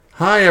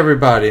Hi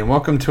everybody, and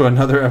welcome to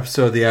another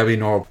episode of the Abby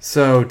Normal.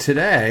 So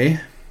today,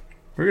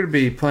 we're going to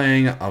be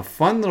playing a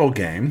fun little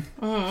game.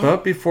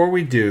 But before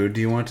we do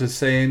you want to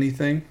say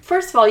anything?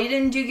 First of all, you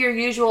didn't do your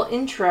usual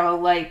intro,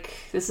 like,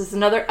 this is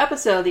another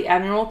episode of the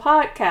Abby Normal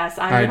Podcast.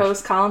 I'm your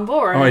host, Colin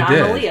Bohr, and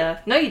I'm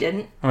Aaliyah. No, you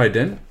didn't. Oh, I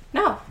didn't?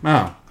 No.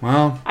 Oh,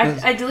 well.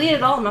 I deleted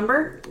it all,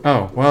 remember?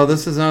 Oh, well,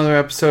 this is another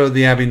episode of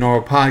the Abby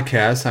Normal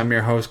Podcast. I'm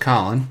your host,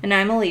 Colin. And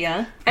I'm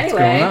Aaliyah.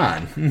 Anyway.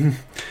 What's going on?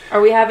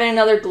 Are we having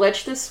another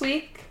glitch this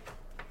week?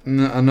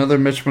 Another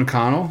Mitch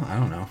McConnell? I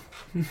don't know.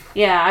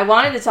 Yeah, I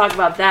wanted to talk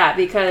about that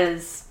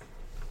because,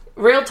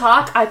 real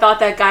talk, I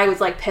thought that guy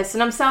was, like, pissing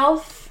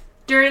himself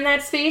during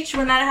that speech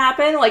when that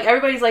happened. Like,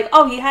 everybody's like,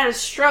 oh, he had a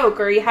stroke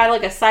or he had,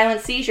 like, a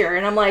silent seizure.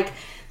 And I'm like,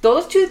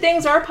 those two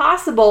things are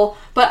possible.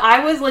 But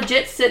I was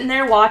legit sitting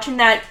there watching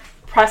that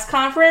press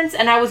conference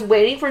and I was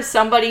waiting for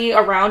somebody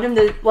around him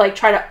to, like,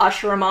 try to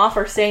usher him off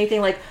or say anything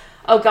like,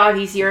 oh God,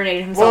 he's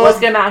urinating himself. Well, let's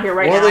get him out here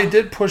now. Well, they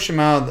did push him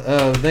out.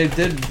 They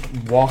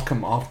did walk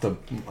him off the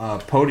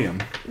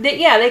podium.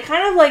 They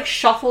kind of like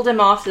shuffled him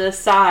off to the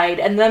side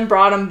and then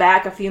brought him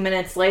back a few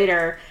minutes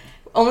later,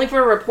 only for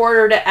a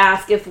reporter to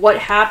ask if what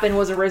happened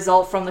was a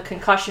result from the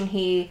concussion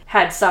he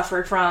had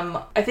suffered from,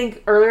 I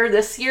think, earlier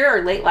this year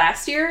or late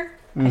last year.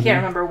 Mm-hmm. I can't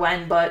remember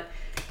when, but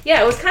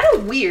yeah, it was kind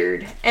of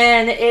weird.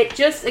 And it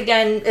just,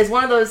 again, is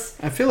one of those...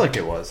 I feel like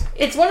it was.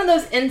 It's one of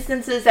those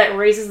instances that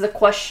raises the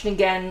question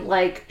again,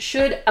 like,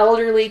 should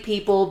elderly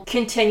people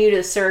continue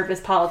to serve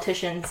as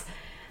politicians?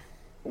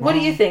 What do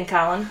you think,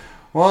 Colin?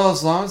 Well,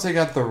 as long as they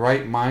got the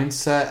right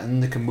mindset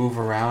and they can move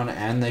around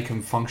and they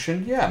can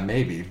function, yeah,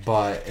 maybe.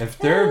 But if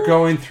they're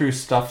going through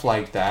stuff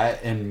like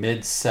that in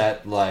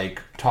mid-set,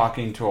 like,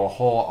 talking to a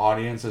whole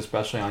audience,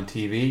 especially on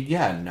TV,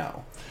 yeah,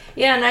 no.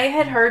 Yeah, and I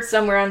had heard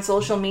somewhere on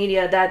social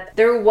media that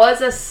there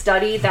was a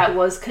study that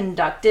was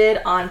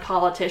conducted on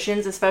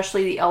politicians,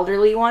 especially the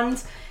elderly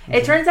ones. Mm-hmm.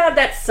 It turns out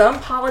that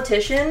some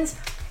politicians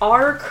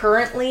are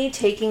currently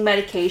taking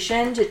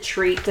medication to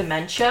treat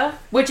dementia,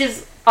 which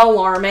is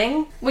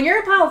alarming. When you're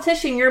a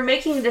politician, you're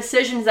making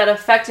decisions that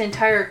affect an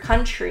entire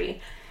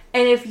country.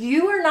 And if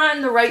you are not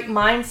in the right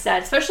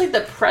mindset, especially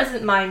the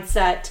present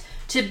mindset,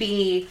 to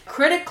be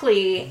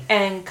critically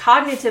and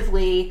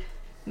cognitively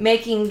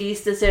making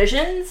these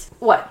decisions,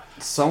 what?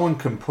 Someone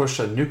can push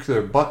a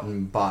nuclear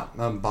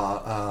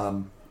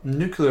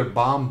nuclear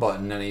bomb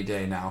button any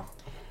day now.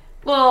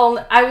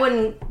 Well, I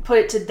wouldn't put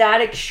it to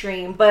that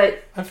extreme,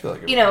 but I feel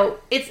like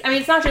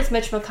it's not just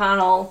Mitch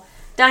McConnell.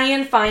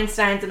 Dianne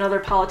Feinstein's another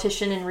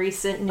politician in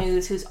recent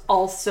news who's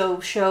also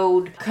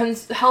showed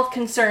health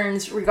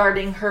concerns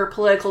regarding her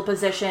political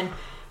position.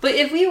 But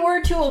if we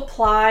were to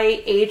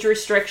apply age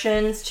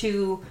restrictions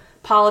to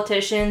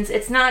politicians,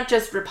 it's not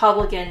just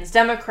Republicans,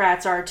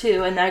 Democrats are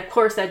too, and of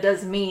course that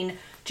does mean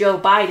Joe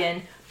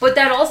Biden, but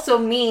that also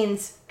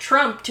means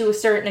Trump to a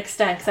certain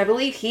extent, because I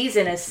believe he's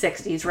in his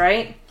 60s,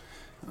 right?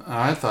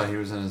 I thought he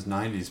was in his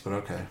 90s, but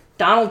okay.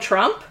 Donald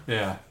Trump?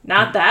 Yeah.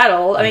 Not that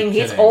old. I mean,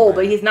 he's old,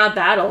 but he's not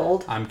that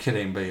old. I'm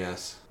kidding, but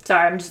yes.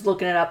 Sorry, I'm just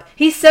looking it up.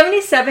 He's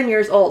 77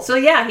 years old, so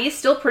yeah, he's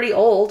still pretty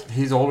old.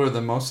 He's older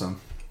than most of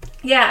them.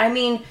 Yeah, I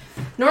mean,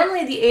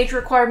 normally the age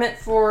requirement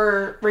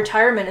for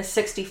retirement is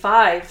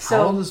 65. So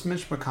how old is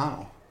Mitch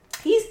McConnell?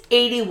 He's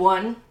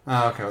 81.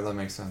 Oh, okay, well, that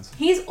makes sense.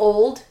 He's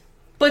old,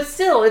 but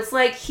still, it's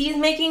like he's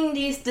making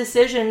these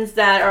decisions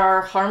that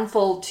are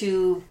harmful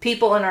to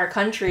people in our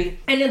country.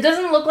 And it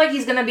doesn't look like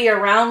he's going to be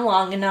around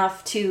long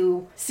enough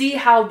to see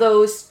how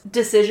those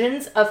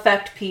decisions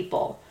affect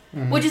people,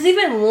 which is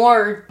even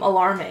more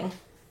alarming,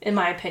 in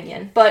my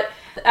opinion. But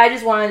I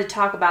just wanted to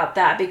talk about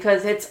that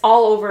because it's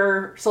all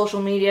over social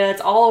media.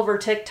 It's all over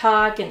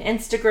TikTok and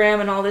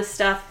Instagram and all this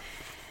stuff.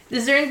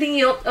 Is there anything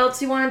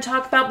else you want to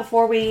talk about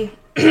before we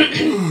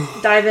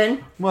dive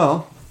in?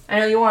 Well, I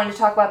know you wanted to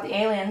talk about the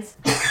aliens.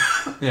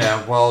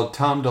 Yeah, well,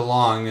 Tom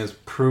DeLonge has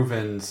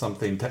proven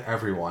something to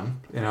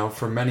everyone. You know,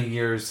 for many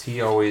years,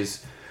 he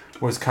always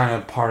was kind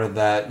of part of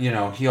that. You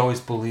know, he always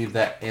believed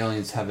that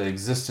aliens have an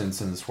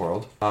existence in this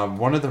world.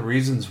 One of the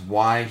reasons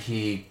why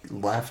he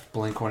left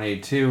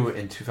Blink-182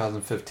 in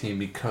 2015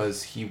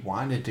 because he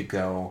wanted to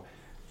go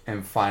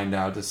and find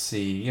out to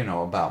see, you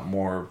know, about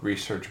more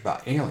research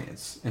about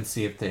aliens and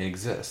see if they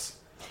exist.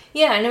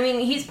 Yeah, and I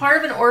mean, he's part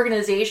of an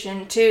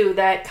organization, too,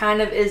 that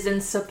kind of is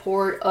in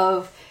support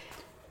of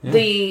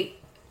the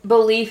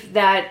belief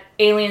that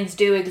aliens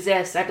do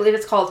exist. I believe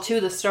it's called To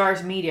the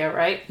Stars Media,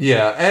 right?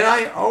 Yeah, and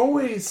I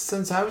always,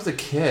 since I was a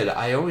kid,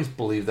 I always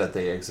believed that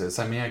they exist.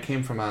 I mean, I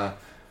came from a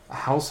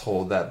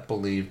household that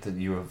believed that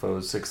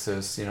UFOs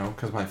exist, you know,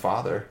 because my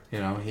father, you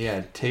know, he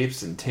had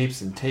tapes and tapes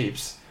and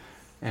tapes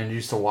and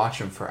used to watch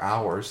them for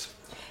hours.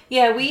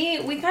 Yeah, we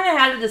kind of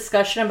had a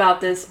discussion about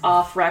this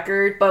off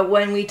record, but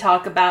when we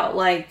talk about,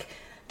 like,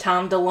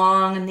 Tom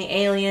DeLonge and the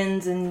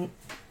aliens and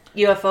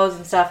UFOs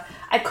and stuff,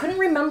 I couldn't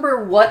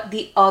remember what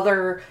the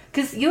other...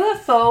 Because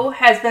UFO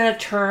has been a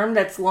term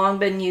that's long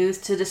been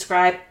used to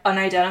describe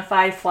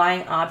unidentified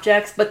flying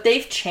objects, but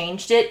they've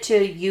changed it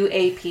to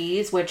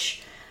UAPs,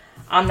 which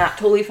I'm not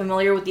totally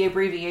familiar with the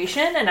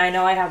abbreviation, and I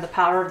know I have the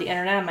power of the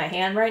internet in my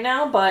hand right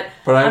now, but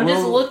I'm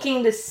just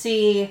looking to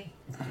see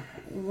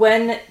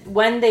when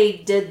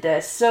they did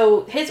this.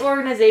 So his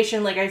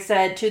organization, like I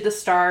said, To the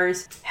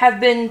Stars, have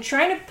been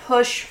trying to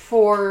push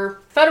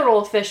for federal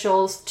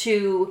officials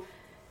to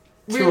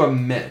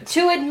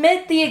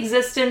admit the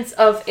existence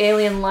of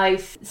alien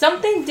life.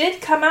 Something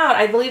did come out,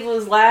 I believe it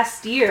was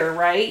last year,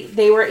 right?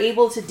 They were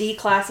able to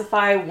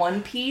declassify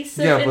one piece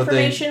of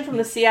information from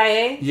the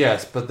CIA.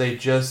 Yes, but they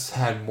just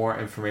had more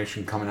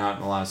information coming out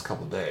in the last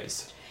couple of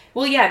days.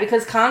 Well, yeah,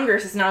 because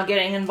Congress is now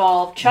getting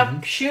involved. Chuck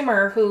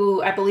Schumer,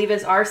 who I believe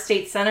is our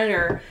state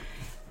senator,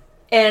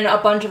 and a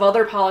bunch of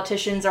other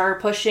politicians are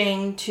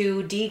pushing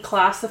to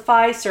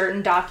declassify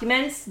certain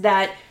documents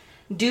that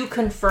do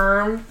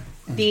confirm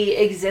the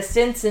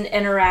existence and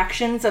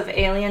interactions of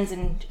aliens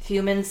and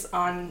humans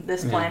on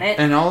this planet.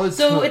 And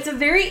it's a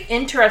very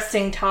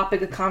interesting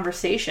topic of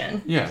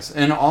conversation. Yes,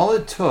 and all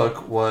it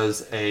took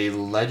was a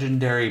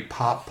legendary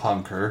pop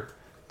punker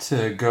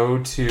to go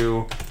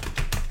to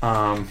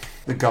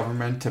the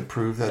government to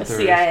prove that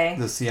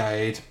the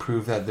CIA to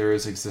prove that there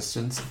is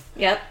existence.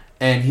 Yep.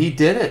 And he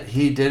did it.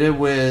 He did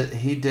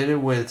it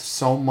with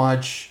so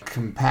much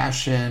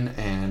compassion,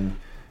 and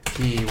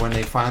when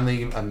they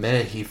finally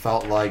admitted, he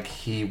felt like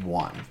he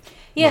won.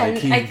 Yeah,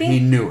 like I think he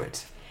knew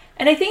it.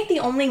 And I think the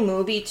only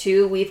movie,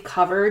 too, we've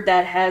covered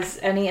that has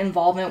any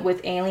involvement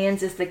with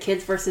aliens is the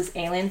Kids vs.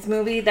 Aliens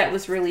movie that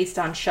was released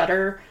on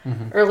Shudder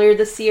earlier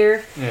this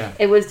year. Yeah.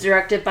 It was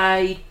directed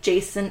by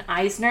Jason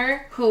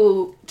Eisner,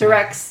 who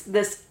directs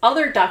this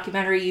other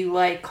documentary you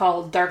like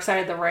called Dark Side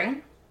of the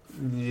Ring.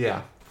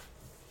 Yeah.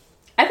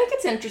 I think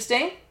it's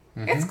interesting.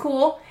 It's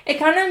cool. It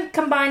kind of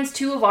combines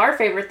two of our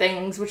favorite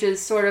things, which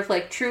is sort of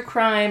like true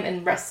crime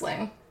and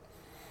wrestling.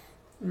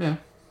 Yeah.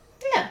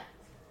 Yeah.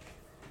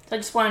 So I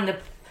just wanted to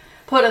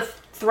put a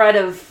thread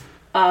of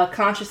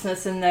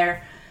consciousness in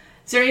there.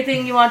 Is there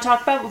anything you want to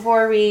talk about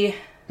before we...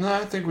 No,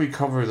 I think we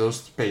cover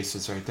those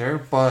bases right there,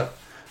 but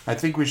I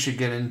think we should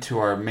get into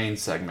our main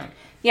segment.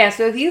 Yeah,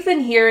 so if you've been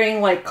hearing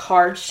like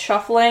card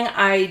shuffling,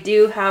 I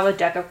do have a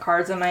deck of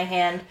cards in my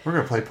hand. We're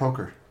going to play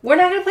poker. We're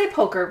not going to play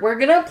poker. We're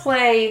going to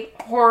play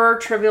Horror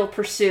Trivial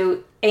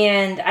Pursuit.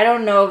 And I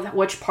don't know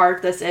which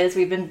part this is.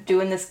 We've been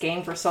doing this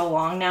game for so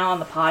long now on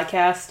the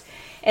podcast.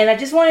 And I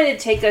just wanted to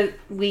take a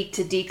week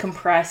to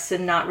decompress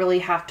and not really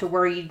have to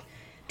worry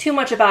too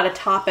much about a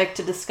topic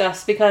to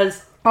discuss.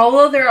 Because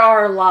although there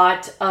are a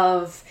lot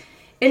of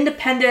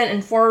independent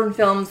and foreign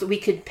films that we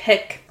could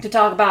pick to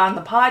talk about on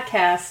the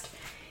podcast,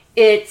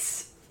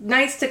 it's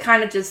nice to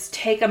kind of just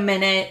take a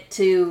minute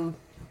to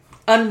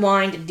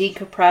unwind and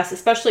decompress,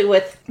 especially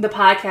with the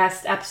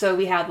podcast episode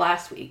we had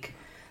last week.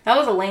 That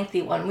was a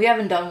lengthy one. We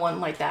haven't done one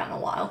like that in a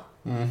while.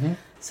 Mm-hmm.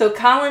 So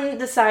Colin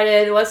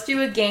decided, let's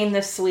do a game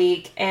this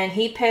week, and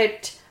he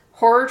picked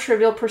Horror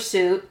Trivial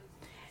Pursuit.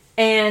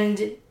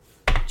 And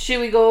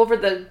should we go over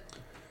the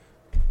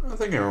I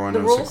think everyone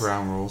knows the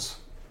ground rules,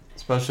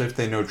 especially if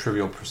they know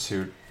Trivial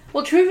Pursuit.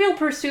 Well, Trivial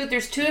Pursuit,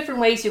 there's two different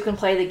ways you can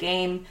play the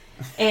game,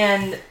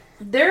 and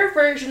their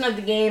version of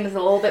the game is a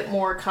little bit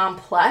more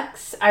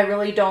complex. I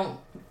really don't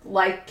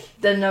like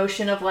the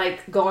notion of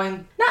like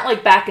going, not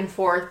like back and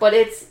forth, but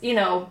it's,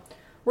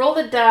 roll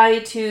the die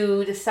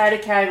to decide a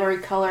category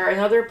color.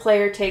 Another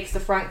player takes the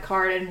front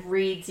card and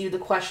reads you the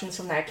questions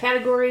from that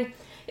category.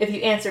 If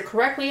you answer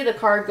correctly, the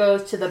card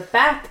goes to the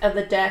back of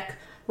the deck.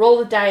 Roll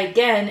the die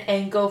again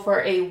and go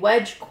for a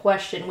wedge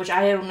question, which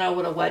I don't know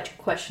what a wedge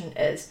question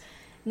is.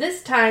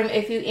 This time,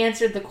 if you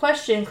answered the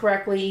question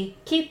correctly,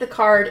 keep the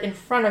card in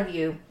front of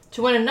you.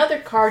 To win another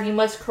card, you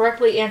must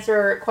correctly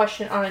answer a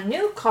question on a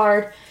new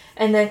card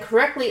and then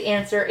correctly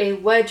answer a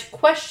wedge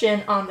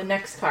question on the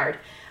next card.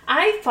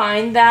 I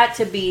find that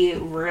to be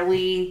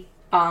really...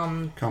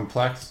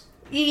 complex?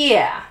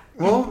 Yeah.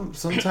 Well,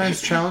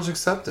 sometimes challenge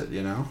accepted,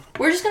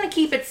 We're just going to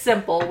keep it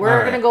simple.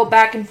 We're going to go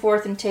back and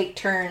forth and take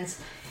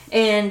turns.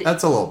 And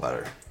that's a little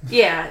better.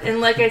 Yeah,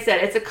 and like I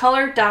said, it's a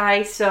colored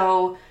die,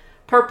 so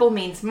purple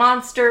means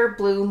monster,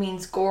 blue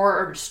means gore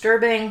or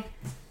disturbing,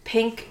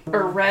 pink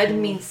or red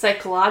means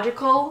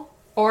psychological,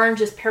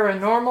 orange is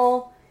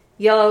paranormal,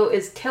 yellow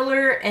is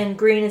killer, and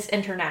green is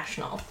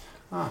international.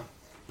 Huh.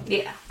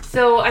 Yeah,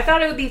 so I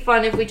thought it would be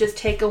fun if we just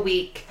take a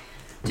week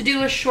to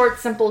do a short,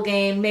 simple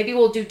game. Maybe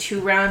we'll do 2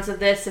 rounds of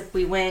this if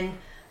we win,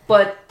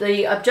 but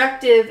the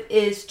objective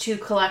is to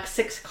collect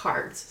 6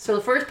 cards. So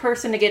the first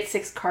person to get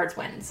 6 cards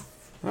wins.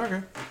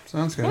 Okay,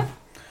 sounds good. Yeah.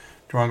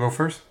 Do you want to go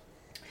first?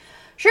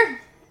 Sure.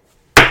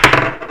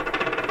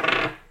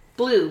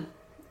 Blue.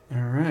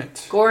 All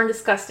right. Gore and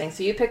disgusting.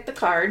 So you pick the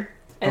card,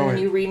 and then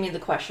you read me the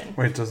question.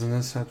 Wait, doesn't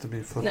this have to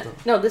be flipped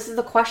up? No, this is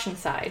the question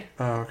side.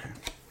 Oh, okay.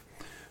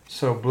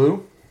 So,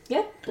 blue?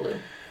 Yep, blue.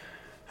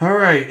 All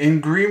right. In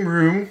Green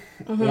Room,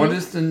 what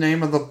is the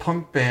name of the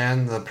punk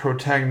band the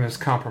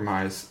protagonist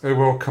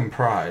will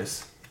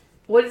comprise?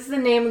 What is the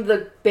name of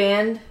the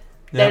band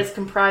that is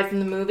comprised in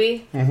the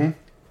movie? Mm-hmm.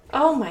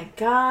 Oh, my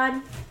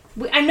God.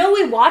 I know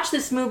we watched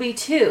this movie,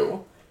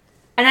 too.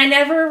 And I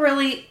never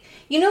really...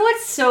 You know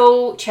what's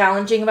so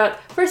challenging about...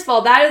 First of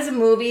all, that is a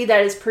movie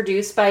that is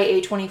produced by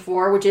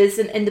A24, which is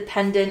an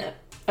independent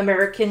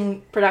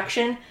American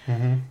production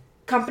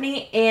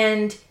company.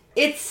 And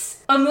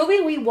it's a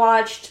movie we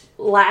watched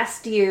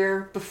last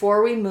year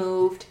before we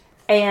moved.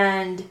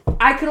 And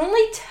I can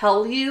only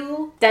tell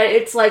you that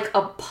it's like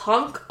a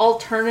punk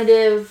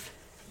alternative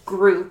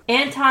group.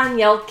 Anton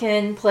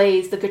Yelkin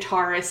plays the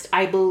guitarist,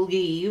 I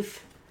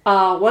believe.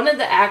 One of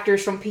the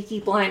actors from Peaky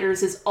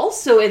Blinders is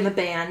also in the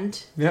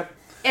band. Yep.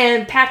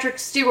 And Patrick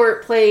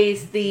Stewart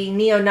plays the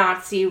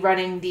neo-Nazi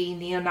running the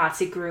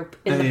neo-Nazi group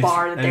in the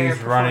bar that they're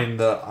running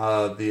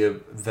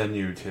the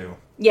venue too.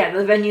 Yeah,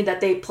 the venue that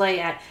they play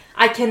at.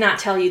 I cannot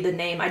tell you the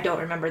name. I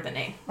don't remember the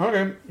name.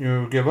 Okay,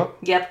 you give up?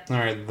 Yep. All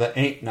right, the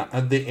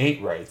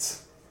ain't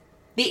rights.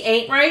 The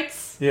Ain't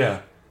Rights?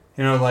 Yeah.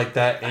 You know, like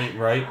that ain't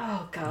right?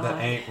 Oh, God.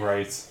 The ain't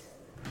rights.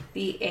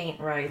 The Ain't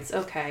Rights.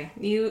 Okay.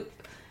 You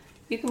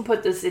can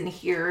put this in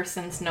here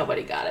since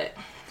nobody got it.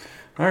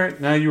 All right,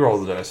 now you roll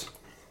the dice.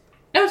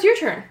 No, it's your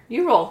turn.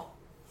 You roll.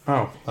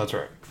 Oh, that's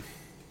right.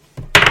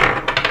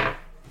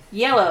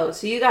 Yellow.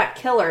 So you got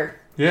Killer.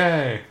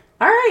 Yay.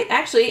 All right.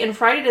 Actually, in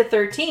Friday the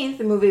 13th,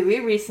 the movie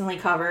we recently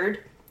covered,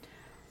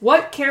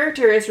 what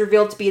character is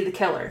revealed to be the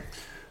killer?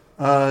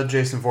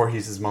 Jason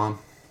Voorhees' mom.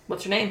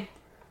 What's her name?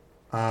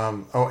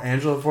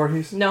 Angela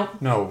Voorhees? No.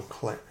 No,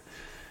 Claire.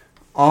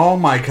 Oh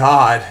my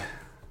God.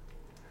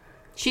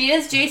 She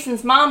is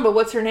Jason's mom, but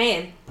what's her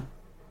name?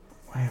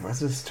 Wait, what's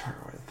this start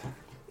with?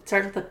 It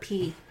starts with a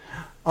P.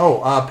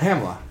 Oh,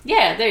 Pamela.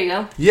 Yeah, there you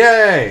go.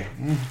 Yay!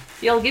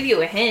 I'll give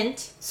you a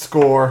hint.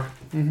 Score.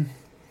 Mm-hmm.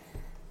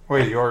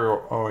 Wait, you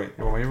want me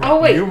to roll?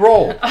 Oh, wait. You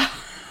roll.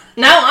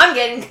 Now I'm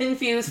getting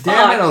confused.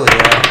 Damn it,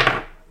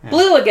 Aaliyah. Yeah.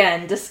 Blue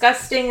again.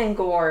 Disgusting and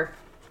gore.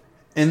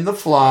 In The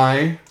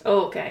Fly.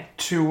 Oh, okay.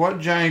 To what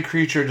giant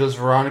creature does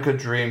Veronica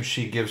dream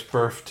she gives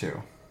birth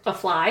to? A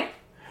fly?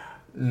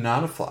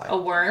 Not a fly. A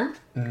worm?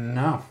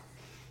 No.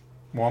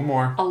 One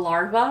more. A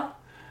larva?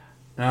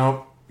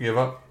 No. Give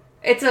up.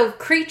 It's a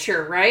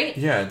creature, right?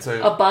 Yeah, it's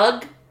a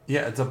bug?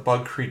 Yeah, it's a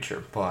bug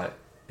creature, but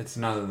it's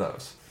none of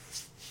those.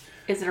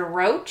 Is it a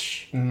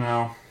roach?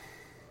 No.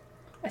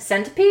 A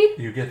centipede?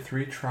 You get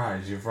 3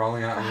 tries. You're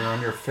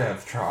on your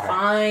 5th try.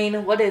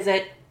 Fine. What is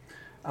it?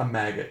 A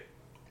maggot.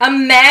 A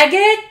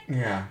maggot?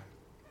 Yeah.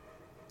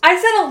 I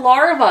said a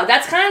larva.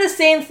 That's kind of the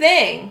same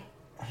thing.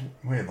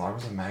 Wait,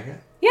 larva's a maggot?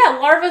 Yeah,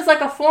 larva's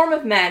like a form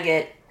of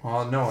maggot.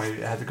 Well, no, I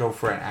had to go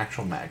for an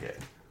actual maggot.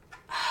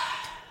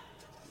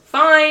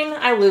 Fine,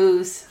 I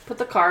lose. Put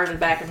the card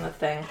back in the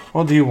thing.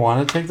 Well, do you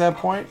want to take that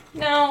point?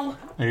 No.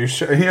 Are you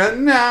sure? Yeah,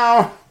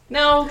 no.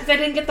 No, because I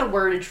didn't get the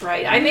wordage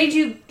right. I made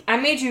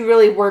you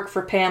really work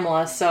for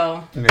Pamela,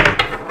 so.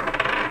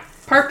 Yeah.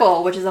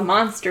 Purple, which is a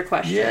monster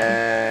question.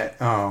 Yeah.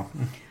 Oh.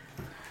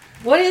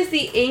 What is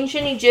the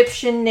ancient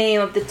Egyptian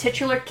name of the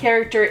titular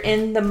character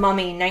in The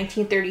Mummy,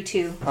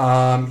 1932?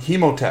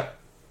 Hemotep.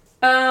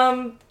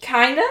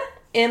 Kinda.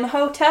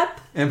 Imhotep.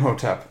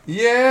 Imhotep.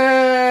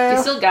 Yeah.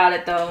 You still got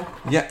it, though.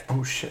 Yeah.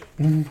 Oh, shit.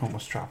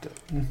 Almost dropped it.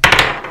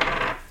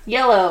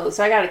 Yellow,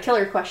 so I got a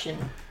killer question.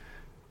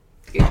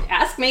 You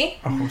ask me.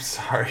 Oh,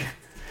 sorry.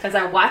 As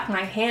I whack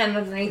my hand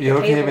underneath the You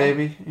okay, table.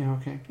 baby? You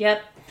okay?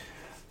 Yep.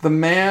 The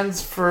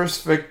man's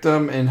first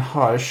victim in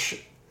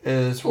Hush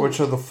is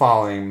which of the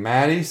following?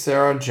 Maddie,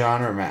 Sarah,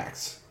 John, or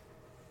Max?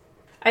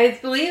 I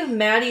believe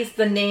Maddie's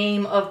the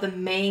name of the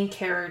main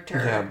character.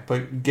 Yeah,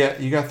 but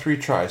you got 3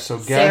 tries, so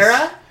guess.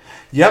 Sarah?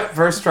 Yep,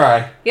 first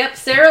try. Yep,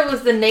 Sarah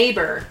was the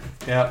neighbor.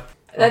 Yep.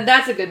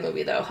 That's a good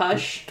movie, though.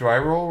 Hush. Do I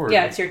roll? Or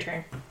Yeah, it's your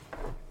turn.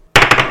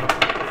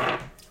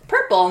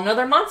 Purple,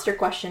 another monster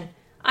question.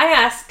 I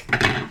ask,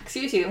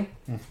 excuse you.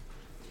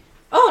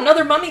 Oh,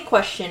 another mummy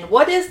question.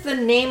 What is the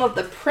name of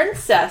the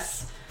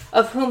princess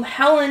of whom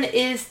Helen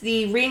is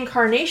the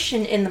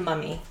reincarnation in the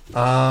mummy?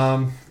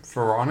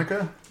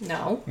 Veronica?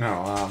 No.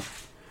 No,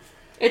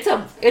 It's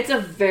a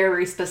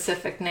very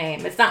specific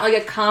name. It's not like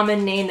a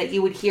common name that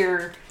you would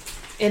hear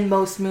in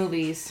most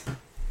movies.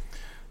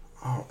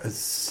 Oh,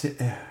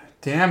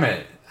 damn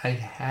it. I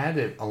had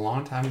it a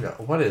long time ago.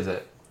 What is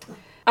it?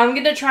 I'm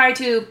going to try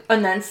to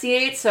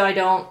enunciate so I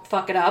don't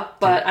fuck it up,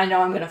 but I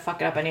know I'm going to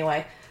fuck it up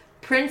anyway.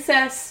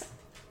 Princess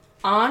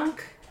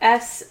Ankh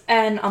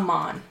S.N.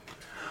 Amon.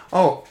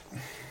 Oh.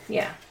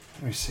 Yeah.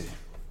 Let me see.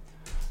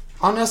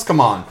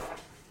 Aneskamon.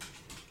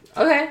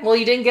 Okay, well,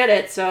 you didn't get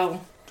it, so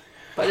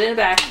put it in the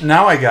back.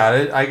 Now I got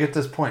it. I get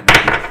this point.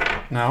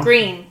 No?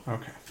 Green.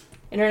 Okay.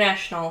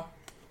 International.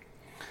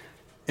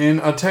 In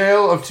A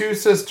Tale of Two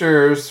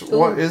Sisters, Ooh.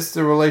 What is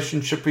the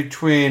relationship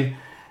between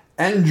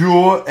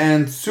Enju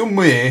and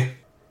Sumi?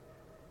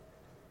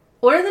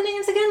 What are the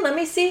names again? Let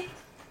me see.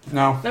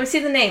 No. Let me see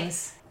the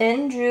names.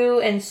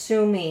 Enju and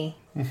Sumi.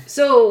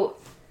 So,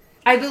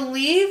 I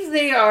believe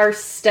they are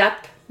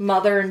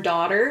stepmother and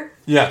daughter.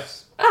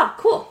 Yes. Oh,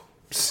 cool.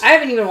 I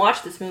haven't even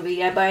watched this movie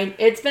yet, but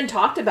it's been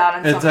talked about.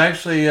 On It's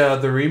actually,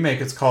 the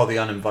remake is called The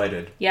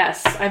Uninvited.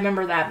 Yes, I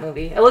remember that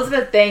movie.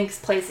 Elizabeth Banks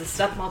plays the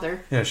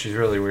stepmother. Yeah, she's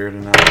really weird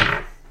in that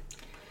one.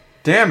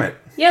 Damn it.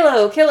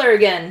 Yellow, killer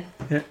again.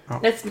 Yeah.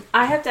 Oh.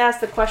 I have to ask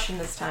the question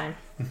this time.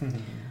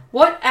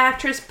 What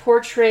actress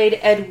portrayed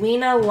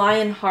Edwina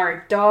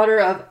Lionheart, daughter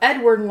of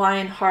Edward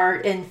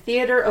Lionheart, in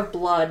Theater of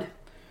Blood?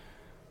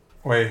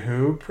 Wait,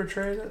 who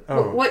portrayed it?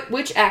 Oh.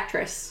 Which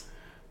actress?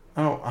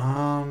 Oh,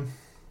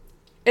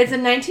 It's a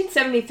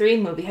 1973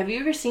 movie. Have you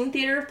ever seen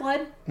Theater of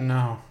Blood?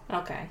 no.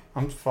 Okay.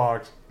 I'm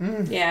fucked.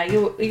 Yeah,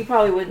 you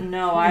probably wouldn't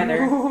know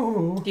either.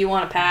 No. Do you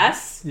want to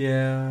pass?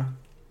 Yeah.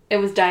 It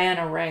was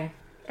Diana Rigg.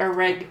 Or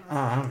Rigg. Oh,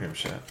 I don't give a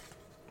shit.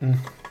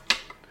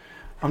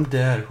 I'm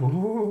dead.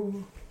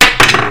 Ooh.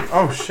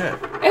 Oh, shit.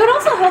 It would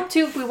also help,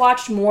 too, if we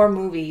watched more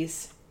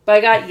movies. But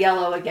I got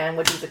yellow again,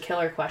 which is a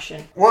killer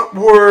question. What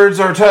words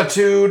are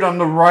tattooed on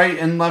the right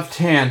and left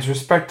hands,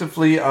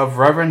 respectively, of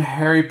Reverend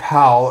Harry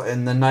Powell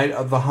in The Night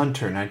of the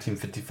Hunter,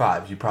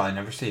 1955? You've probably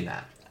never seen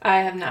that.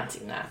 I have not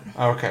seen that.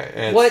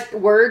 Okay. What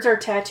words are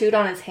tattooed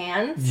on his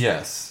hands?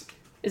 Yes.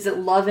 Is it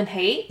love and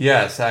hate?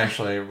 Yes,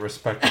 actually,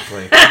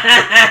 respectively.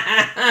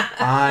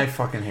 I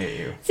fucking hate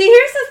you. See,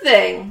 here's the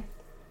thing.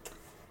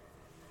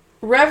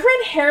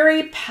 Reverend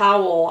Harry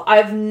Powell,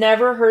 I've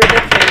never heard of the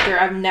character,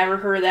 I've never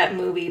heard of that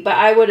movie, but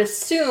I would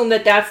assume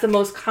that that's the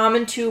most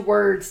common two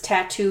words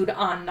tattooed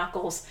on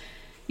knuckles.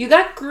 You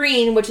got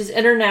green, which is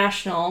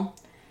international,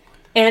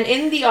 and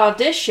in the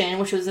audition,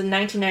 which was a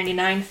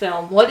 1999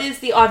 film, what is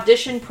the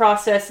audition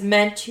process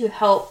meant to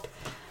help,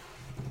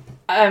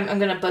 I'm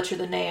going to butcher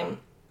the name,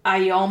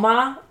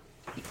 Ioma?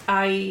 What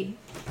are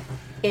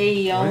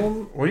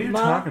you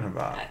talking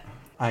about?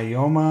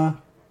 Ioma?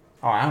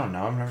 Oh, I don't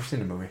know. I've never seen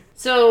the movie.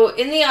 So,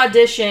 in the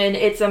audition,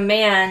 it's a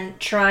man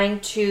trying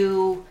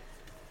to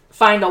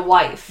find a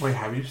wife. Wait,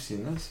 have you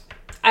seen this?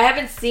 I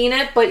haven't seen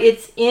it, but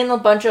it's in a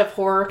bunch of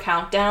horror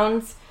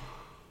countdowns.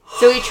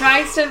 So he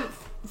tries to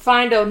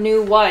find a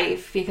new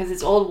wife because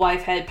his old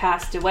wife had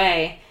passed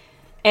away.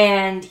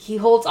 And he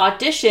holds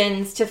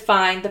auditions to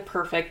find the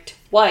perfect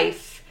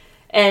wife.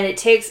 And it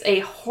takes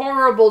a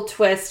horrible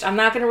twist. I'm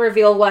not going to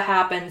reveal what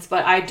happens,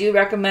 but I do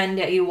recommend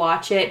that you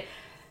watch it.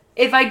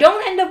 If I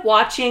don't end up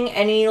watching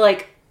any,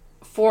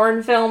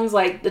 foreign films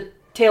like The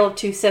Tale of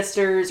Two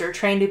Sisters or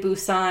Train to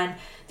Busan,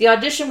 The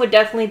Audition would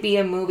definitely be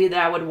a movie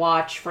that I would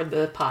watch for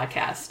the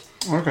podcast.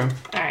 Okay.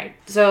 Alright,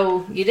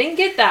 so you didn't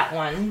get that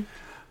one.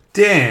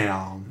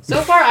 Damn.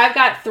 So far, I've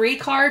got 3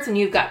 cards and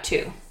you've got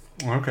 2.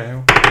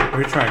 Okay. Are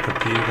you trying to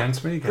compete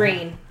against me?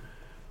 Green.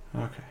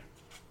 Okay.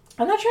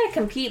 I'm not trying to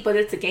compete, but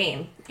it's a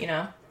game, you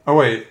know? Oh,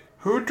 wait.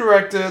 Who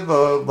directed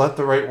the Let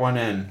the Right One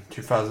In,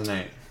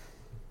 2008?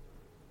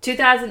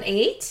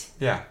 2008?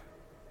 Yeah.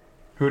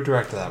 Who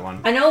directed that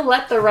one? I know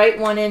Let the Right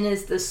One In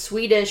is the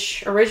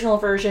Swedish original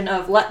version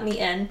of Let Me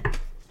In.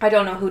 I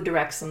don't know who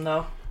directs them,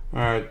 though.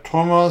 Alright,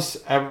 Thomas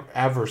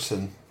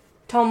Averson.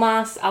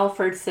 Tomas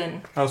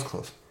Alfredson. That was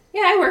close.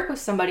 Yeah, I work with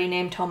somebody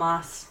named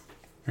Tomas.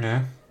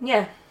 Yeah?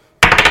 Yeah.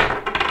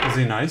 Is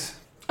he nice?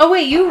 Oh,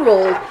 wait, you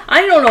rolled.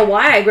 I don't know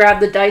why I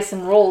grabbed the dice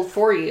and rolled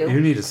for you. You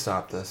need to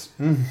stop this.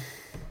 No,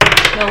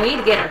 we need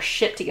to get our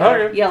shit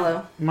together. Okay.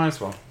 Yellow. Might as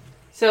well.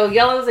 So,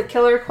 yellow's a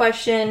killer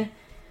question.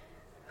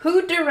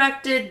 Who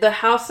directed The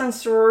House on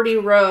Sorority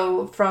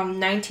Row from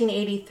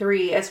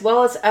 1983, as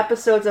well as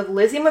episodes of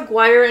Lizzie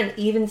McGuire and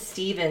Even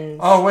Stevens?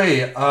 Oh,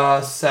 wait.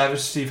 Savage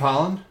Steve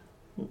Holland?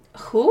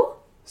 Who?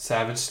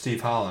 Savage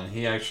Steve Holland.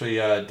 He actually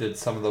did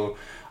some of the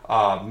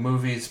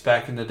movies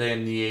back in the day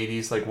in the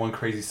 80s, like One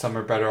Crazy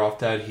Summer, Better Off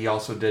Dead. He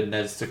also did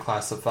Ned's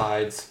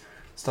Declassifieds,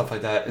 stuff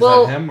like that. Is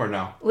that him or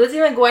no? Lizzie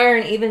McGuire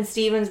and Even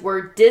Stevens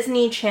were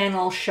Disney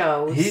Channel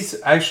shows.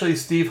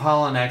 Steve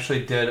Holland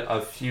actually did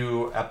a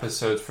few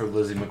episodes for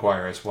Lizzie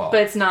McGuire as well.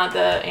 But it's not the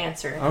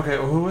answer. Okay,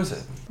 well, who is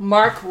it?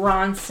 Mark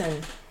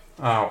Ronson.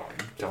 Oh,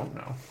 I don't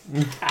know.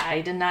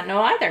 I did not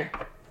know either.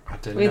 I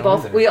didn't know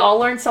either. We all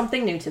learned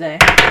something new today.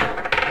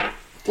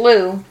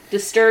 Blue,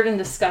 disturbed and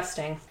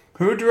disgusting.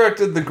 Who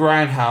directed the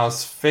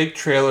Grindhouse fake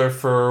trailer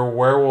for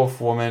Werewolf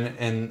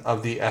Woman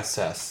of the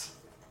SS?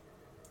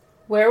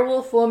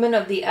 Werewolf Woman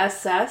of the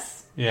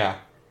SS? Yeah.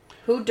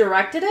 Who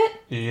directed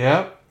it?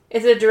 Yep.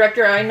 Is it a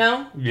director I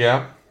know?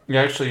 Yep.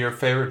 Actually, your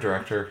favorite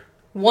director.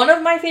 One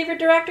of my favorite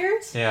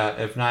directors? Yeah,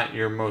 if not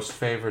your most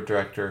favorite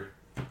director.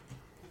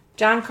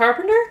 John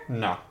Carpenter?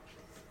 No.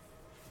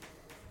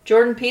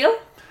 Jordan Peele?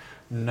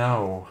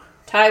 No.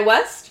 Ty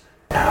West?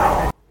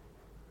 No.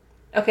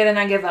 Okay, then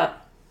I give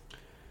up.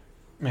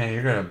 Man,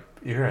 you're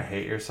gonna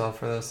hate yourself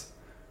for this.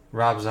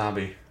 Rob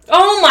Zombie.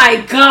 Oh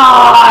my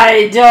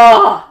god!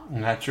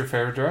 And that's your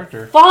favorite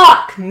director.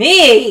 Fuck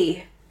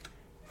me!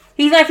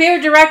 He's my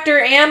favorite director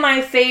and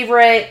my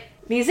favorite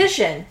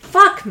musician.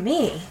 Fuck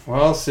me.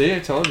 Well, see, I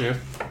told you.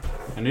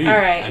 I knew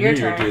you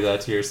would do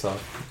that to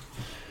yourself.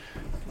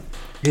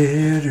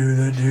 Yeah, do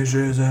the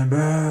dishes and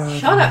bed.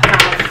 Shut up,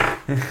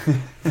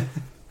 Colin.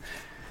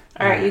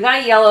 Alright, you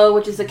got yellow,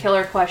 which is a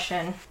killer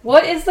question.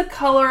 What is the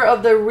color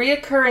of the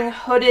reoccurring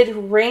hooded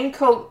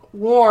raincoat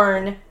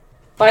worn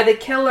by the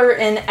killer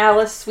in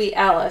Alice, Sweet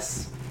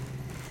Alice?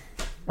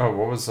 Oh,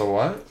 what was the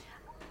what?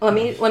 Let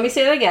me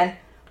say that again.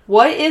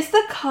 What is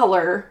the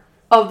color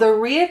of the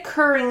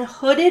reoccurring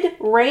hooded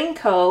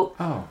raincoat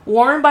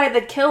worn by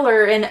the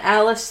killer in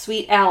Alice,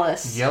 Sweet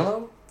Alice?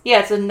 Yellow? Yeah,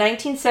 it's a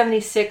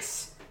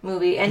 1976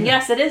 movie, and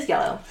yes, it is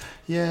yellow.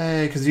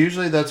 Yay, because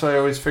usually that's why I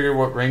always figure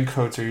what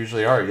raincoats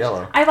are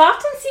yellow. I've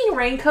often seen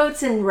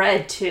raincoats in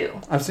red,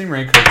 too. I've seen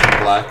raincoats in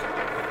black.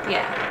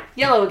 Yeah.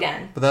 Yellow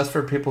again. But that's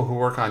for people who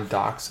work on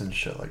docks and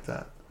shit like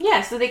that.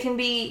 Yeah, so they can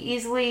be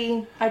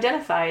easily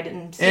identified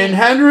and seen. In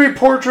Henry,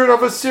 Portrait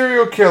of a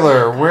Serial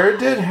Killer, where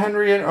did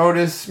Henry and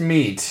Otis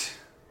meet?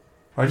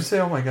 Why'd you say,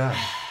 oh my god?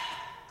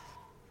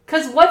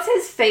 Because what's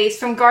his face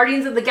from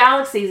Guardians of the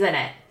Galaxy's in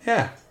it?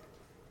 Yeah.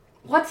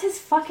 What's his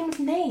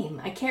fucking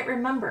name? I can't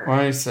remember.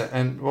 Why I said,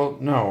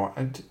 no,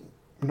 I'm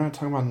not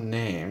talking about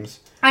names.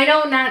 I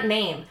know, not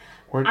name.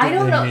 Where did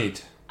they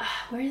meet?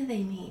 Where did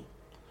they meet?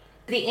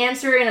 The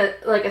answer in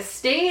a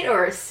state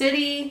or a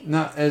city?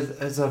 No,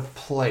 as a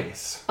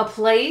place. A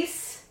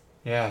place?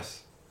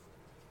 Yes.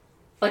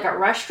 Like a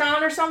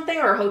restaurant or something,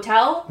 or a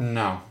hotel?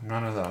 No,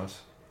 none of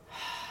those.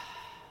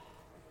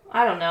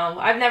 I don't know.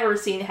 I've never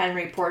seen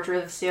Henry, Portrait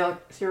of a Serial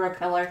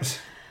Killer.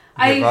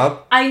 Give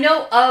up? I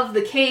know of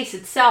the case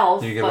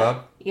itself. You give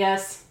up?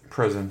 Yes.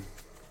 Prison.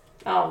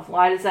 Oh,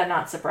 why does that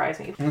not surprise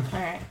me?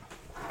 Alright.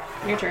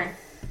 Your turn.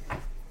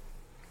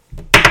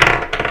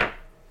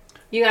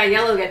 You got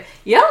yellow again.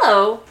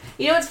 Yellow?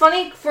 You know, it's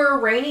funny, for a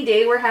rainy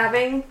day we're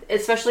having,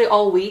 especially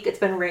all week, it's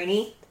been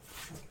rainy.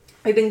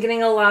 We've been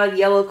getting a lot of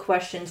yellow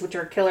questions, which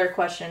are killer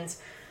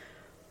questions.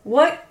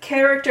 What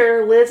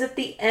character lives at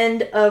the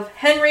end of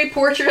Henry,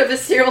 Portrait of a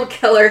Serial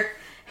Killer?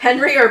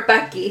 Henry or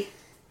Becky?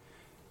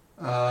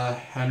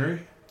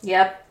 Henry?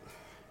 Yep.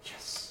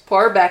 Yes.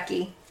 Poor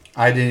Becky.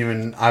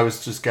 I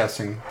was just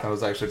guessing. That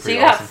was actually pretty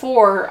awesome. So you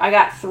awesome. got 4, I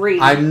got 3.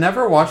 I've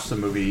never watched the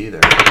movie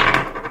either.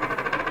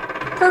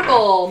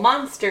 Purple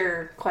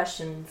monster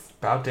questions.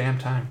 About damn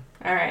time.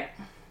 Alright.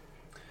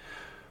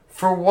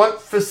 For what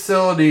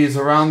facilities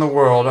around the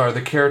world are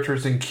the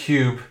characters in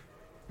Cube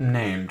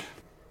named?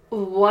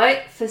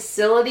 What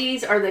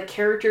facilities are the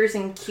characters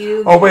in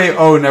Cube? Oh wait,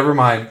 never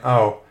mind.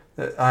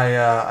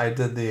 I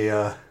did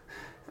the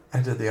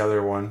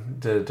other one.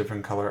 Did a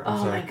different color. I'm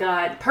sorry. My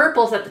god.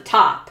 Purple's at the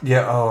top.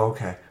 Yeah,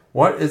 okay.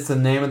 What is the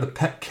name of the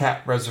pet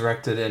cat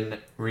resurrected in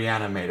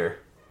Reanimator?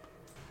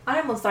 I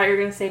almost thought you were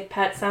going to say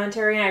Pet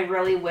Cemetery, and I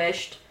really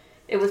wished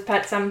it was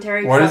Pet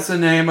Cemetery. What is the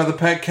name of the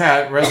pet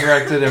cat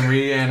resurrected in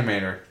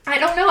Reanimator? I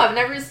don't know. I've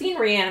never seen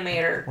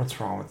Reanimator. What's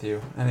wrong with you?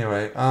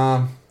 Anyway,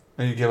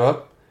 you give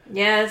up?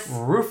 Yes.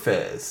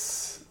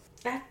 Rufus.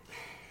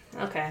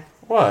 Okay.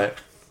 What?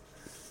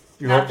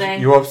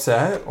 Nothing. You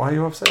upset? Why are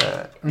you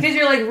upset? Because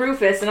you're like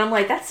Rufus, and I'm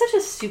like, that's such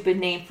a stupid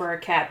name for a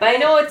cat. But I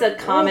know it's a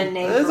common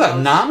name. It's a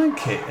nomen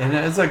cat, and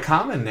it's a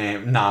common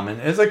name. Nomen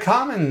is a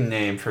common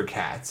name for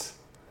cats.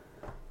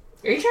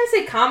 Are you trying to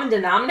say common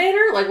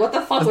denominator? Like, what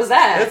the fuck was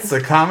that? It's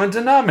the common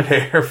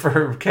denominator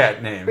for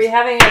cat names. Were you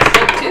having a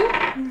stroke too?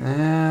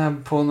 Yeah,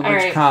 I'm pulling the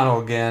Mitch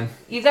McConnell again.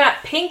 You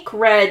got pink,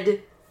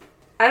 red.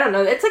 I don't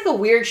know. It's like a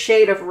weird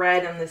shade of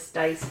red on this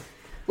dice,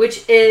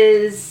 which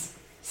is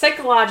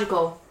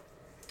psychological.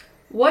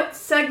 What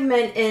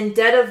segment in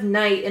Dead of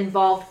Night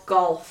involved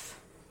golf?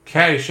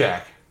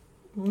 Caddyshack.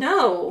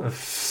 No.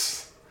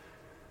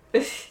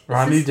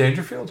 Rodney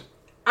Dangerfield?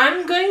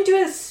 I'm going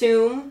to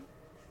assume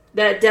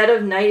that Dead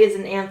of Night is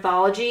an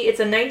anthology. It's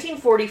a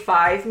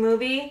 1945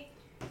 movie.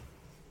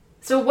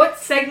 So what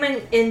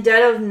segment in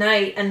Dead of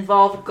Night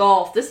involved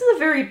golf? This is a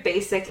very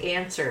basic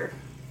answer.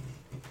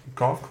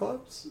 Golf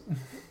clubs?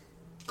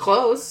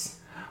 Close.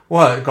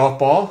 What? Golf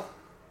ball?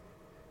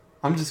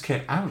 I'm just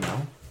kidding. I don't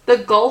know. The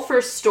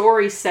golfer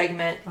story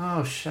segment.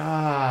 Oh,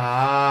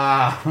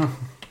 shut.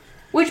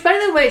 Which,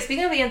 by the way,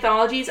 speaking of the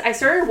anthologies, I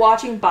started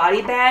watching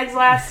Body Bags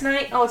last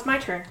night. Oh, it's my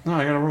turn. No,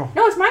 I gotta roll.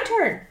 No, it's my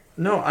turn.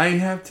 No, I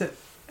have to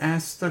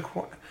ask I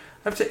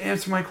have to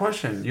answer my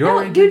question. You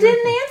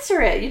didn't answer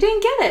it. You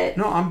didn't get it.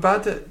 No, I'm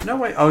about to. No,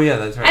 wait. Oh, yeah,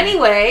 that's right.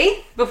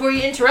 Anyway, before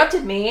you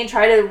interrupted me and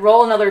tried to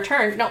roll another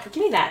turn. No, give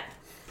me that.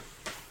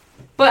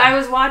 But I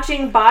was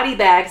watching Body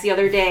Bags the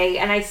other day,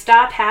 and I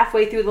stopped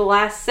halfway through the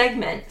last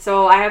segment,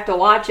 so I have to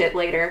watch it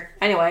later.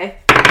 Anyway.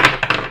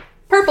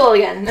 Purple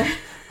again.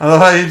 I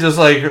love how you just,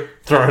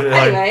 throw it,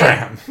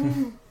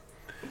 bam.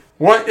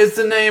 What is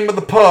the name of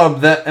the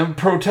pub that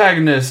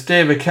protagonist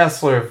David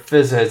Kessler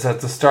visits at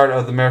the start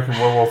of The American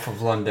Werewolf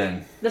of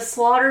London? The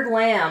Slaughtered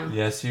Lamb.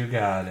 Yes, you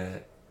got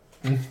it.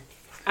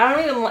 I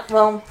don't even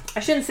well, I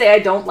shouldn't say I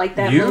don't like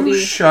that movie. You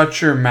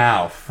shut your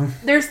mouth.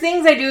 There's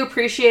things I do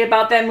appreciate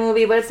about that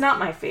movie, but it's not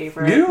my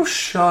favorite. You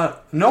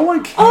shut. No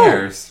one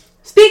cares. Oh,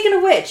 speaking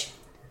of which,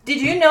 did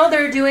you know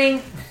they're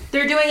doing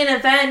an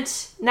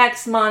event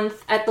next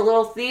month at the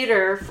Little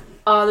Theater?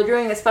 They're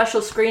doing a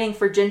special screening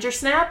for Ginger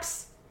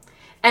Snaps,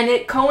 and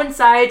it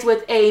coincides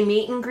with a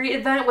meet and greet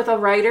event with a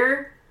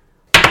writer.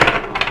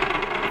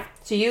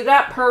 So you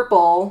got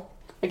purple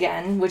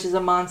again, which is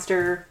a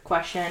monster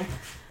question.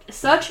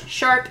 Such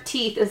Sharp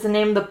Teeth is the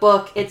name of the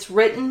book. It's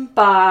written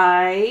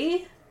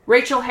by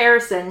Rachel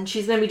Harrison.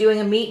 She's going to be doing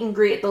a meet and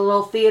greet at the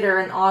Little Theater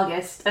in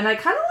August, and I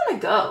kind of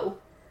want to go.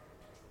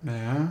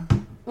 Yeah?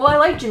 Well, I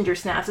like Ginger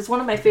Snaps. It's one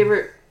of my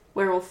favorite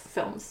werewolf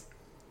films.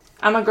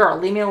 I'm a girl.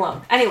 Leave me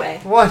alone.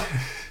 Anyway. What?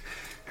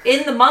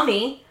 In The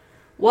Mummy,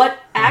 what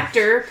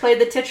actor played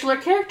the titular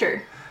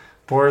character?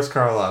 Boris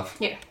Karloff.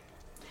 Yeah.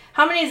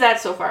 How many is that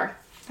so far?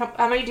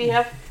 How many do you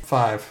have?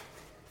 5.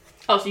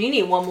 Oh, so you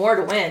need one more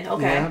to win.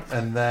 Okay. Yeah,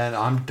 and then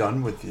I'm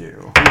done with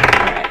you.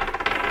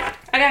 Alright.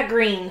 I got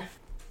green.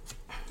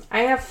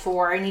 I have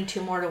 4. I need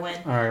 2 more to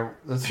win. Alright,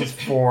 this is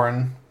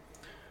foreign.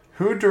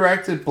 Who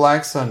directed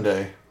Black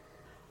Sunday?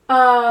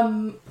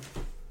 Mario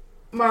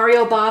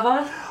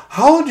Bava?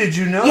 How did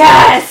you know that?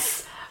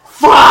 Yes!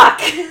 Fuck!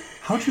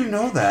 How'd you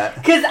know that?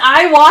 Because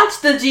I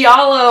watched the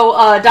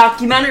Giallo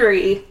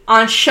documentary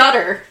on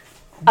Shudder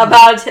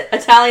about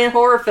Italian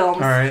horror films.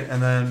 Alright,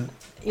 and then...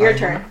 Your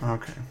turn.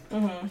 Okay.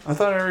 I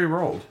thought I already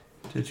rolled.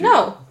 Did you?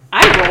 No,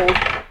 I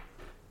rolled.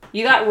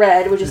 You got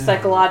red, which is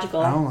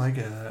psychological. I don't like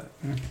it.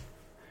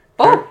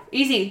 Oh,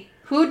 easy.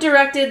 Who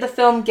directed the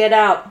film Get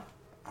Out?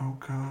 Oh,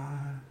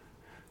 God.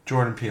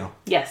 Jordan Peele.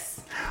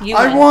 Yes.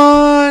 I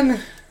won!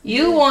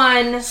 You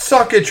won.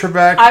 Suck it,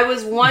 Trebek. I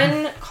was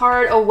 1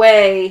 card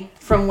away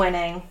from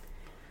winning.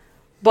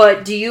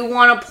 But do you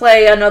want to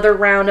play another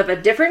round of a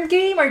different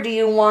game, or do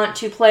you want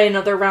to play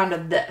another round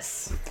of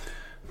this?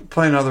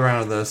 Play another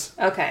round of this.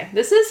 Okay.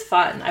 This is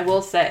fun, I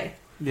will say.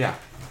 Yeah.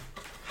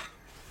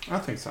 I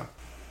think so.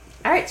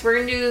 Alright, so we're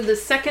going to do the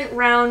second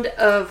round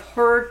of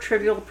Horror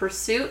Trivial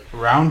Pursuit.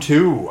 Round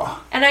 2.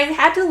 And I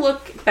had to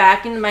look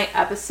back into my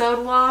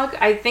episode log.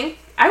 I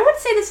would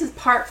say this is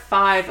part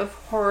 5 of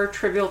Horror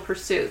Trivial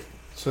Pursuit.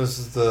 So this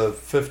is the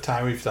 5th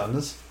time we've done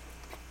this?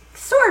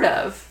 Sort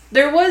of.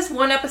 There was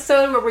one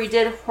episode where we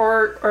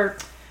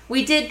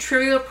did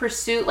Trivial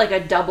Pursuit, like a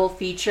double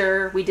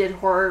feature. We did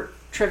Horror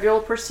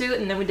Trivial Pursuit,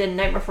 and then we did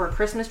Night Before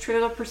Christmas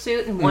Trivial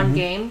Pursuit in one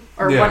game.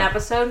 Or one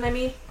episode,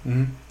 maybe.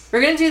 Mm-hmm.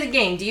 We're going to do the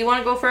game. Do you want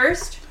to go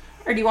first?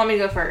 Or do you want me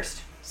to go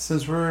first?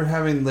 Since we're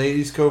having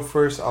ladies go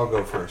first, I'll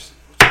go first.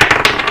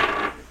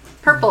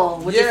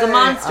 Purple, which is the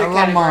monster category.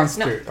 I love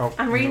monster. No,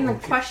 I'm reading the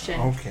question.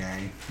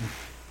 Okay.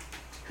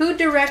 Who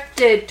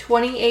directed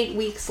 28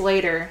 Weeks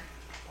Later?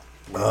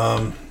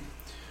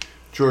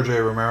 George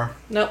A. Romero.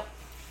 Nope.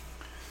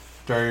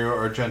 Dario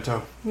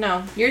Argento.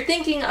 No. You're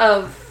thinking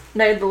of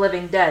Night of the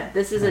Living Dead.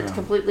 This is a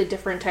completely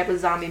different type of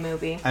zombie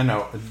movie. I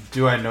know.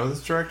 Do I know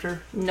this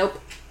director? Nope.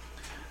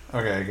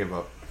 Okay, I give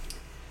up.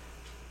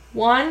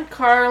 Juan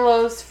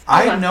Carlos...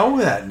 I know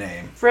that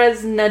name.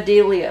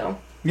 Fresnadillo.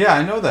 Yeah,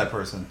 I know that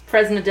person.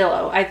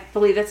 Fresnadillo. I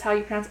believe that's how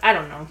you pronounce it. I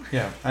don't know.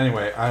 Yeah,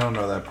 anyway, I don't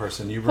know that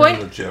person. You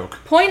ruined the joke.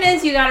 Point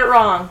is, you got it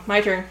wrong. My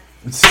turn.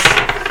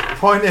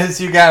 Point is,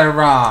 you got it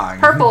wrong.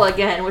 Purple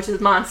again, which is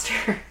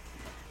monster.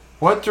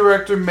 What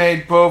director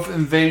made both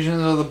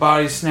Invasion of the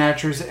Body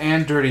Snatchers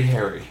and Dirty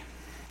Harry?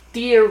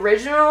 The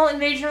original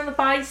Invasion of the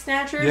Body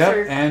Snatchers?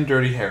 Yep, and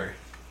Dirty Harry.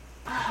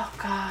 Oh,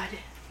 God.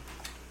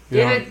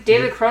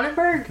 David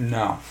Cronenberg?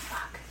 No.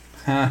 Fuck.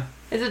 Huh.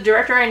 Is it a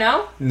director I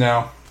know?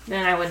 No.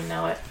 Then I wouldn't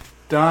know it.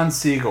 Don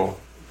Siegel.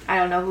 I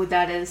don't know who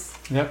that is.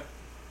 Yep.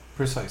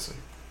 Precisely.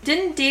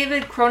 Didn't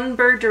David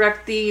Cronenberg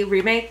direct the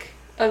remake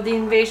of the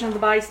Invasion of the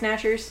Body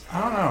Snatchers?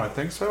 I don't know. I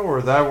think so.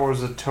 Or that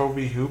was a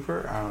Toby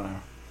Hooper. I don't know.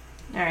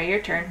 Alright,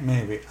 your turn.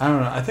 Maybe. I don't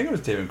know. I think it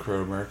was David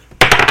Cronenberg.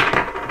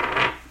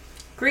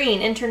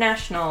 Green,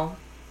 International.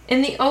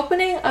 In the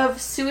opening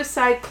of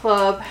Suicide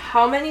Club,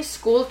 how many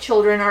school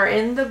children are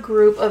in the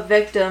group of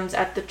victims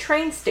at the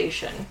train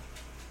station?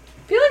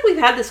 I feel like we've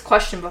had this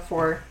question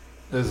before.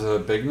 Is it a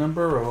big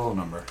number or a little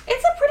number?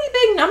 It's a pretty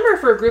big number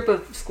for a group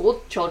of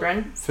school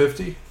children.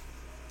 50?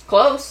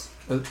 Close.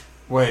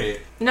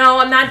 Wait. No,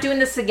 I'm not doing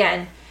this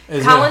again.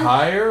 Is it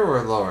higher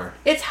or lower?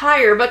 It's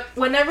higher, but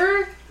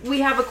whenever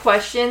we have a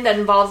question that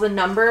involves a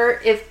number,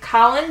 if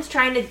Colin's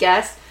trying to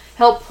guess,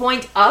 he'll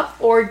point up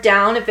or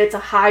down if it's a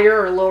higher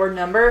or lower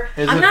number.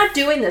 I'm not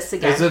doing this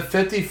again. Is it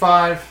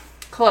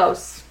 55?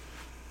 Close.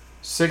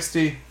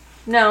 60?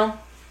 No.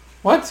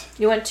 What?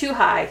 You went too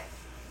high.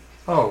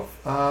 Oh,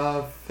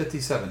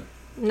 57.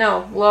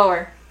 No,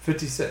 lower.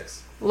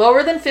 56.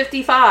 Lower than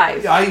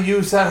 55. I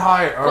used that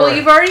higher. Well,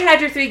 you've already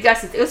had your 3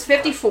 guesses. It was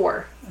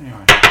 54.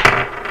 Anyway.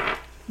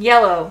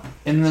 Yellow.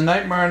 In the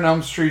Nightmare on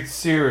Elm Street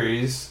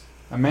series,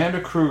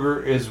 Amanda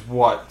Kruger is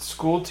what?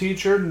 School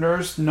teacher,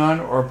 nurse, nun,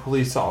 or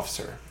police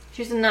officer?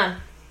 She's a nun.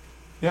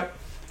 Yep.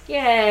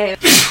 Yay.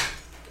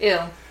 Ew.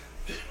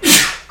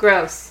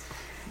 Gross.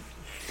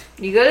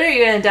 You good or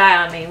you're going to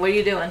die on me? What are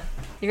you doing?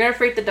 You're going to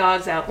freak the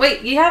dogs out.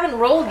 Wait, you haven't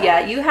rolled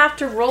yet. You have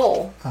to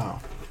roll. Oh.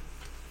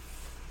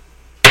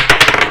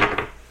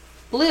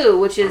 Blue,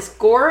 which is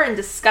gore and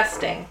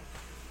disgusting.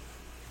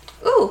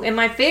 Ooh, in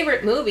my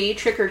favorite movie,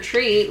 Trick or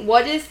Treat,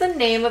 what is the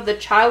name of the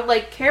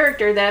childlike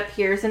character that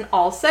appears in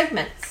all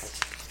segments?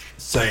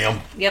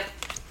 Sam. Yep.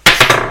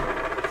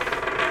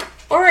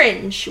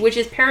 Orange, which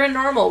is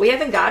paranormal. We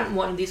haven't gotten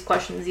one of these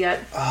questions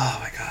yet. Oh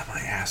my god, my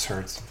ass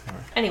hurts.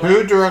 Anyway.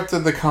 Who directed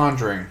The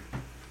Conjuring?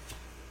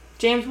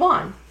 James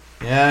Wan.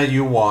 Yeah,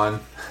 you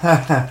won.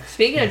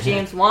 Speaking of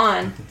James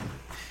Wan,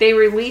 they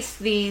released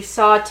the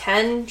Saw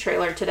 10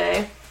 trailer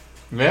today.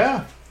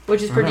 Yeah.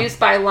 Which is produced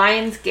by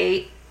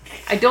Lionsgate.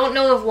 I don't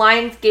know if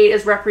Lionsgate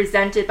is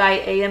represented by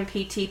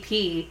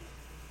AMPTP,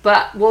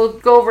 but we'll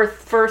go over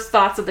first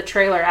thoughts of the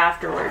trailer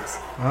afterwards.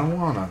 I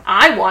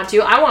want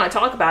to. I want to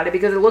talk about it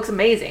because it looks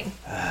amazing.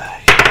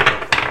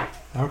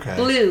 Okay.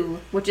 Blue,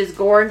 which is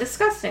gore and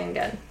disgusting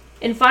again.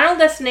 In Final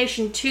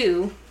Destination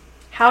 2,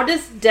 how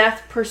does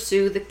death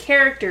pursue the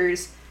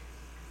characters?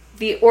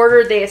 The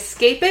order they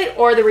escape it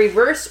or the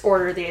reverse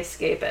order they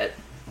escape it?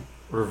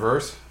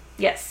 Reverse?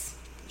 Yes.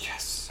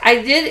 Yes.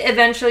 I did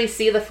eventually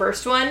see the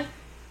first one.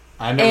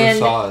 I never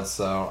saw it,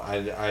 so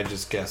I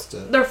just guessed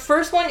it. The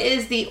first one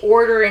is the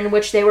order in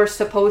which they were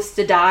supposed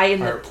to die in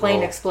the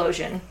plane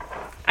explosion.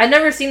 I've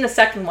never seen the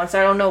second one, so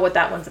I don't know what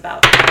that one's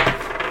about.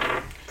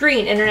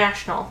 Green,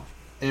 International.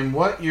 In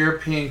what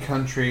European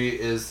country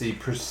is the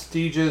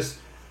prestigious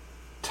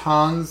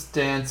Tanz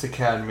Dance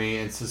Academy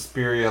in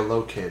Suspiria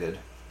located?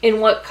 In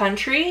what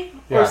country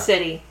or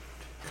city?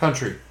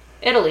 Country.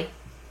 Italy.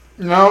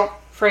 No.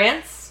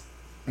 France?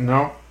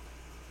 No.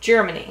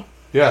 Germany.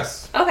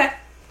 Yes. Okay,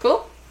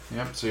 cool.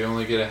 Yep, so you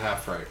only get a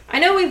half right. I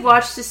know we've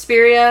watched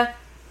Suspiria.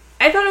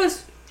 I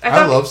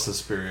love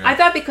Suspiria. I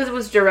thought because it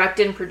was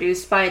directed and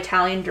produced by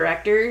Italian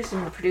directors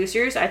and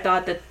producers, I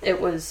thought that it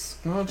was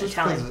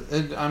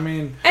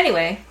Italian.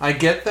 Anyway. I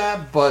get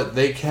that, but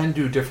they can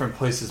do different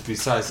places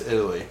besides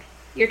Italy.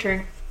 Your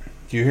turn.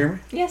 Do you hear me?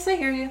 Yes, I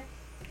hear you.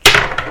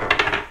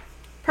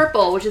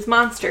 Purple, which is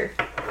monster.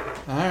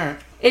 Alright.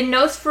 In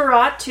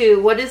Nosferatu,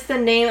 what is the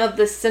name of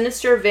the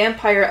sinister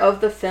vampire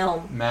of the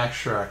film? Max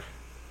Shrek.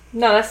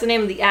 No, that's the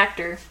name of the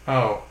actor.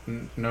 Oh,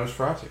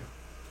 Nosferatu.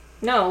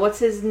 No, what's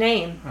his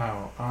name?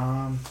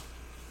 Count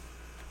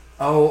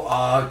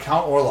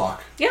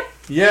Orlok. Yep.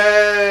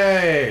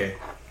 Yay!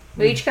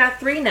 We each got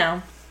 3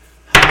 now.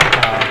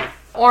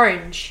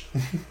 Orange.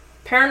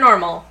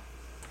 Paranormal.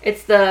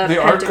 It's the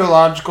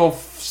archaeological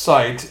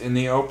site in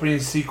the opening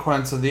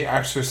sequence of The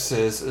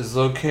Exorcist is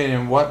located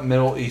in what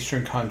Middle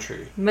Eastern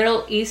country?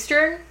 Middle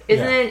Eastern?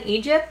 Isn't it in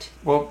Egypt?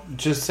 Well,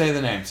 just say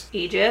the names.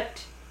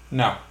 Egypt.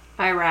 No.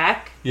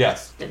 Iraq.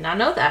 Yes. Did not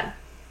know that.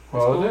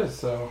 Well, cool. It is,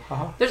 so...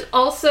 There's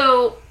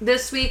also...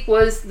 This week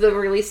was the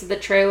release of the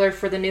trailer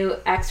for the new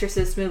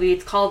Exorcist movie.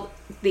 It's called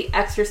The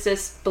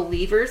Exorcist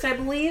Believers, I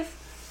believe.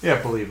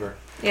 Yeah, Believer.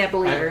 Yeah,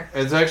 Believer.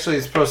 It's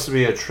actually supposed to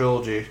be a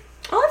trilogy.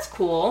 Oh, that's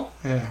cool.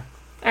 Yeah.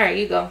 Alright,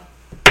 you go.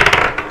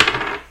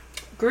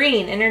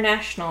 Green,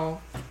 International.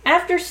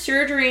 After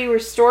surgery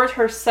restores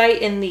her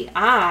sight in the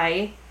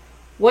eye,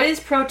 what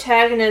is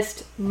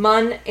protagonist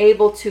Mun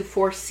able to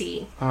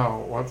foresee? Oh,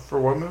 what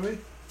movie?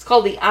 It's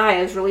called The Eye.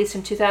 It was released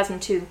in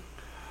 2002.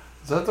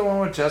 Is that the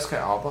one with Jessica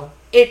Alba?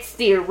 It's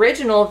the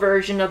original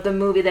version of the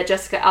movie that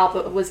Jessica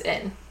Alba was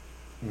in.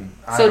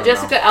 So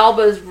Jessica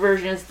Alba's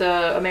version is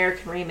the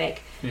American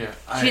remake. Yeah.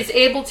 She's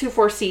able to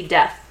foresee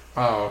death.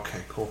 Oh,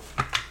 okay, cool.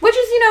 Which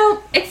is,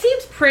 it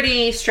seems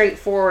pretty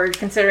straightforward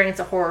considering it's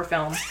a horror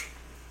film.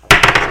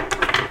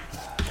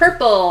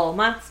 Purple,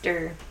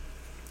 monster.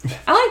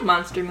 I like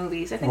monster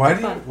movies. I think they're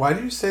fun. Why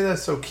do you say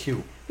that's so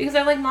cute? Because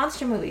I like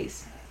monster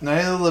movies.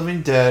 Night of the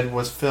Living Dead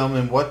was filmed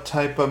in what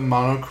type of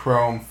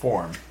monochrome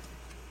form?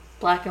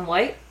 Black and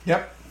white?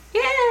 Yep.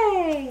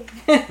 Yay!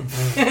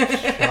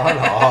 Shut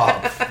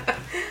up.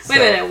 Wait a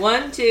minute.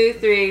 1, 2,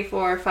 3,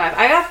 4, 5.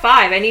 I got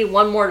 5. I need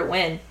one more to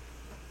win.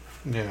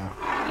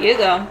 Yeah. You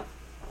go.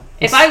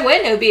 If I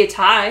win, it would be a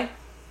tie.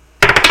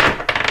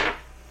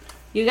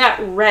 You got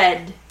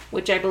red,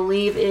 which I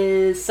believe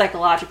is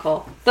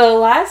psychological. The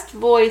last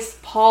voice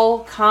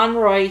Paul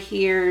Conroy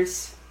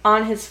hears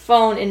on his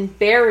phone in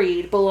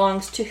Buried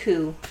belongs to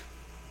who?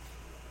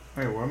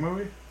 Wait, what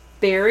movie?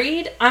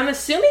 Buried? I'm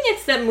assuming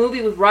it's that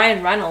movie with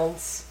Ryan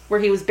Reynolds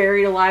where he was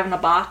buried alive in a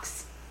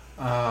box.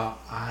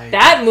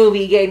 That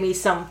movie gave me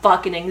some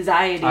fucking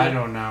anxiety. I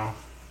don't know.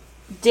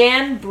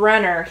 Dan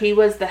Brenner, he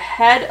was the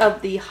head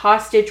of the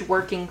hostage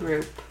working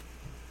group.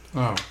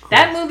 Oh, cool.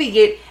 That movie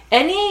gave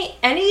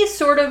any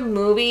sort of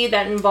movie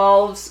that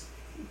involves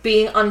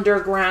being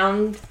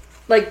underground,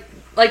 like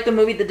the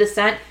movie The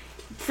Descent,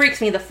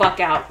 freaks me the fuck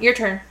out. Your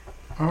turn.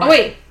 All right. Oh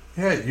wait.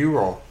 Yeah, you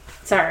roll.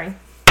 Sorry.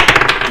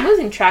 I'm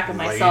losing track of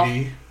myself.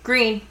 Lady.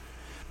 Green.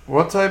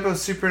 What type of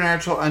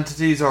supernatural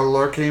entities are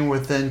lurking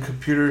within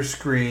computer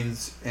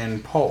screens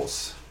in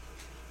Pulse?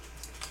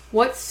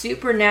 What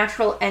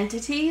supernatural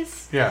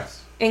entities?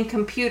 Yes. In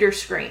computer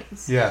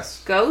screens?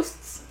 Yes.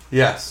 Ghosts?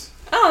 Yes.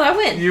 Oh, I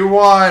win. You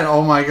won.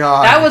 Oh my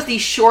god. That was the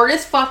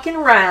shortest fucking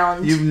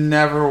round. You've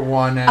never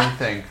won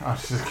anything.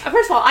 First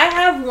of all, I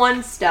have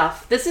won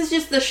stuff. This is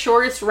just the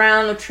shortest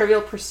round of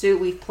Trivial Pursuit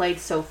we've played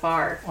so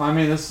far. Well, I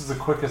mean, this is the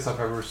quickest I've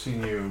ever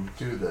seen you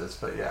do this,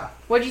 but yeah.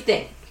 What'd you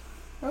think?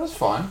 That was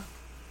fun.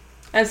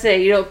 I'd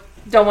say you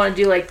don't want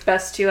to do like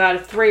best 2 out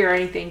of 3 or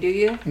anything, do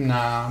you?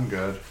 Nah, I'm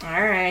good.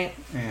 Alright.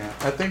 Yeah,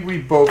 I think we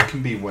both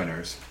can be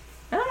winners.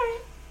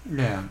 Alright.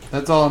 Yeah,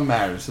 that's all that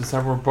matters. Is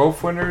that we're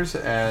both winners,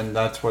 and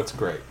that's what's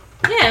great.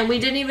 Yeah, and we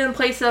didn't even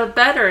place a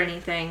bet or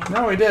anything.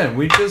 No, we didn't.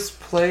 We just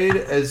played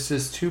as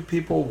just 2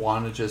 people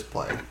want to just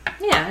play.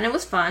 Yeah, and it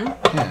was fun.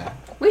 Yeah.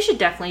 We should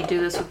definitely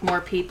do this with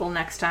more people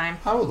next time.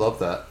 I would love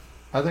that.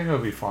 I think it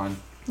would be fun.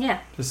 Yeah.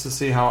 Just to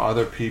see how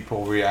other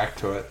people react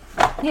to it.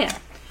 Yeah.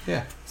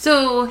 Yeah.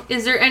 So,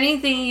 is there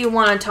anything you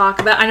want to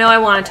talk about? I know I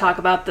want to talk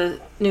about the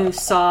new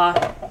Saw.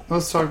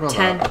 Let's talk about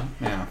 10. that.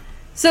 Yeah.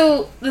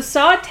 So, the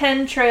Saw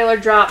 10 trailer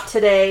dropped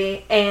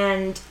today,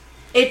 and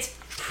it's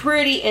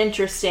pretty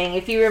interesting.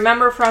 If you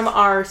remember from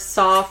our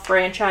Saw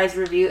franchise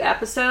review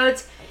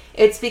episodes,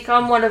 it's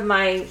become one of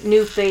my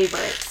new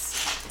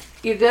favorites.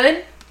 You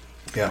good?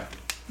 Yeah.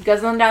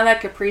 Guzzling down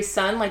that Capri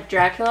Sun like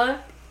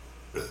Dracula?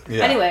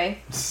 Yeah. Anyway,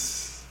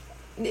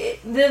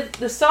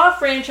 the Saw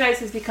franchise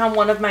has become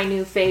one of my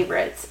new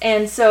favorites.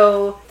 And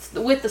so,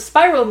 with the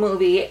Spiral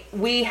movie,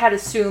 we had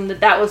assumed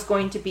that that was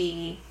going to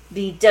be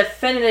the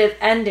definitive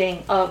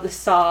ending of the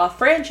Saw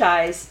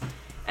franchise.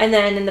 And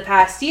then in the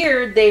past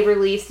year, they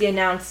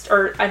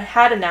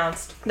had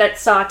announced that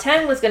Saw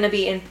 10 was going to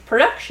be in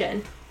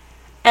production.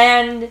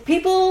 And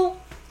people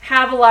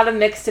have a lot of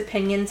mixed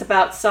opinions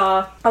about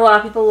Saw. A lot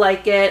of people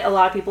like it, a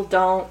lot of people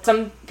don't.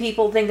 Some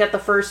people think that the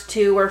first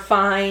two were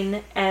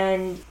fine,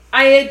 and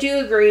I do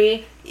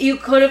agree. You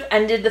could have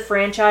ended the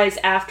franchise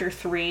after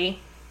 3,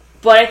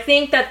 but I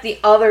think that the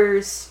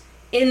others,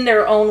 in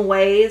their own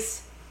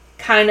ways,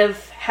 kind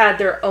of had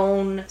their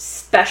own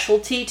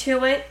specialty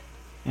to it.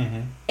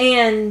 Mm-hmm.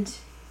 And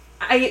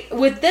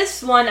with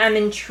this one, I'm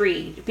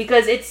intrigued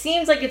because it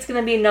seems like it's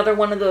going to be another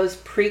one of those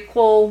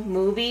prequel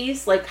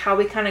movies, like how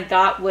we kind of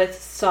got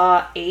with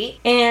Saw 8.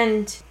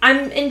 And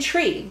I'm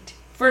intrigued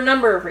for a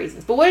number of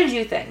reasons. But what did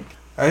you think?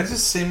 It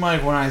just seemed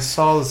like when I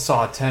saw the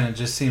Saw 10, it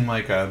just seemed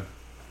like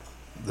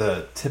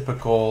the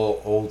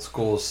typical old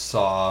school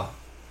Saw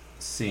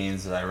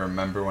scenes that I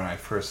remember when I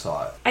first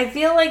saw it. I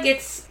feel like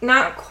it's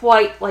not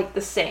quite like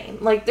the same.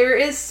 Like, there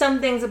is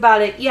some things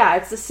about it, yeah,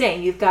 it's the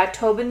same. You've got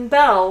Tobin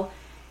Bell,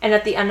 and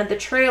at the end of the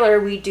trailer,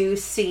 we do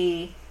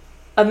see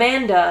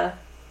Amanda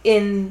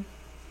in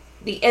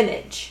the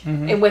image,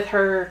 and with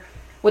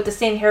the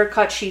same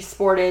haircut she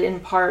sported in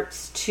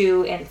parts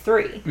 2 and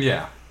 3.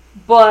 Yeah.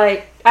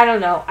 But, I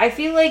don't know. I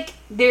feel like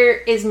there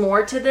is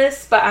more to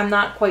this, but I'm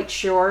not quite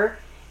sure.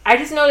 I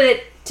just know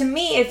that, to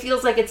me, it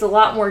feels like it's a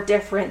lot more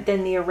different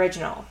than the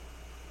original.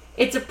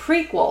 It's a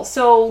prequel,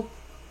 so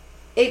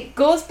it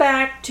goes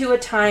back to a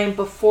time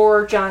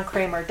before John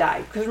Kramer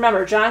died. Because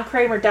remember, John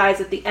Kramer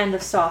dies at the end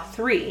of Saw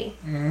 3.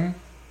 Mm-hmm.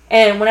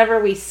 And whenever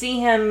we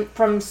see him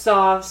from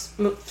Saw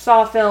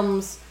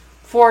films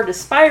 4 to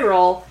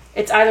Spiral,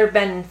 it's either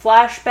been in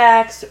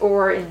flashbacks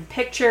or in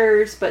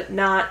pictures, but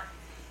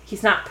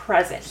he's not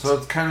present. So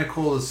it's kind of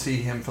cool to see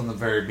him from the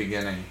very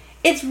beginning.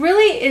 It's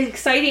really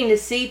exciting to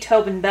see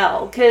Tobin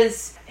Bell,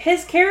 because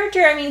his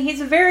character, I mean, he's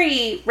a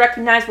very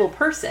recognizable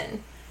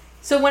person.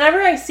 So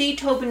whenever I see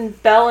Tobin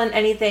Bell in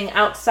anything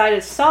outside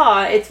of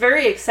Saw, it's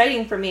very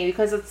exciting for me,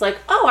 because it's like,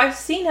 oh, I've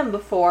seen him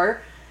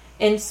before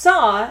in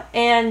Saw,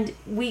 and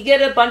we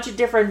get a bunch of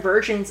different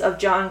versions of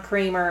John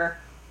Kramer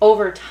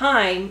over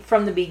time,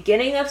 from the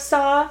beginning of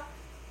Saw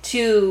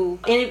to,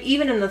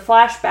 even in the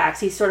flashbacks,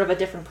 he's sort of a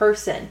different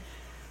person.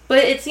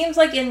 But it seems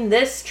like in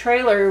this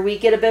trailer, we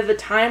get a bit of a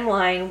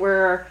timeline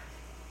where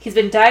he's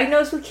been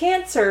diagnosed with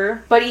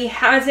cancer, but he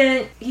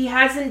hasn't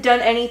done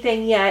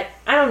anything yet.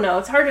 I don't know.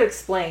 It's hard to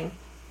explain.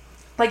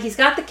 Like, he's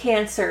got the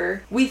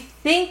cancer. We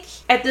think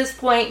at this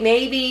point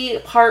maybe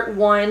part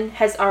 1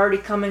 has already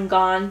come and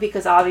gone,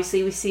 because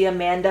obviously we see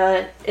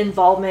Amanda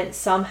involvement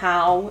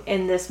somehow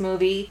in this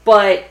movie.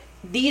 But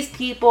these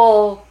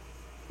people,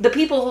 the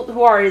people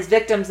who are his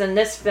victims in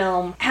this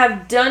film,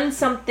 have done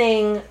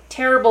something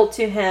terrible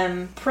to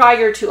him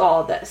prior to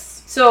all of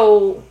this.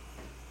 So,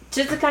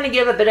 just to kind of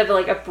give a bit of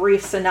a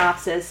brief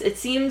synopsis, it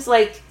seems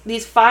like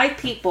these 5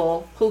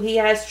 people who he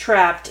has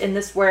trapped in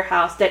this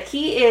warehouse that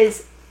he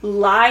is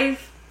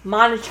live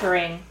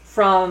monitoring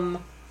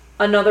from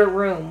another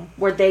room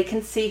where they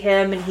can see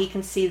him and he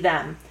can see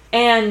them.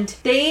 And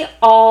they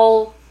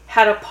all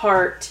had a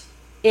part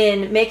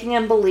in making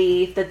him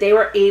believe that they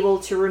were able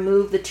to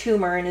remove the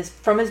tumor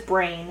from his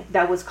brain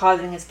that was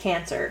causing his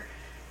cancer.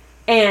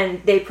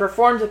 And they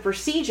performed the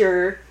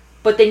procedure,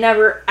 but they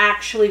never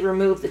actually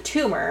removed the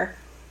tumor.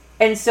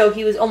 And so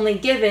he was only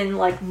given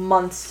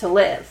months to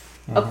live,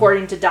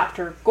 according to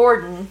Dr.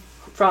 Gordon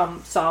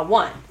from Saw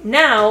 1.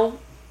 Now,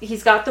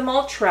 he's got them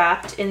all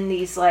trapped in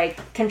these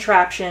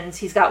contraptions.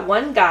 He's got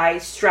one guy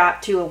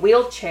strapped to a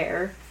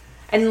wheelchair.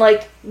 And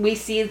we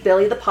see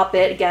Billy the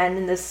Puppet again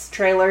in this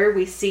trailer.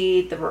 We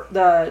see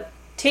the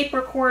tape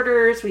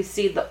recorders. We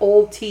see the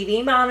old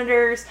TV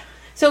monitors.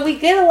 So we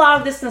get a lot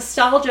of this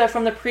nostalgia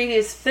from the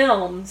previous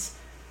films.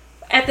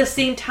 At the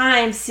same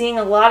time, seeing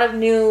a lot of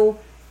new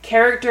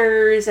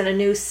characters and a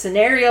new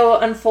scenario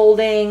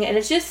unfolding. And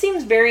it just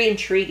seems very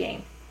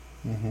intriguing.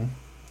 Mm-hmm.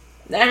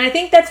 And I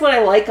think that's what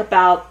I like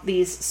about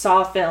these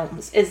Saw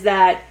films, is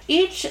that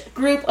each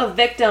group of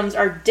victims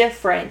are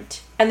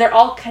different. And they're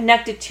all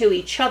connected to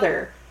each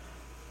other.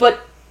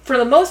 But for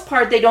the most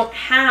part, they don't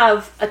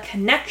have a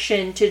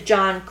connection to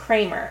John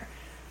Kramer.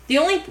 The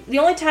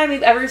only time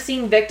we've ever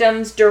seen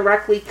victims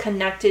directly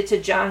connected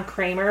to John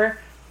Kramer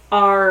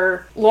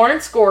are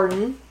Lawrence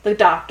Gordon, the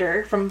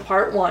doctor from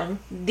part 1.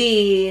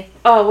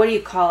 What do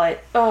you call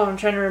it? Oh, I'm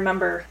trying to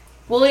remember.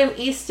 William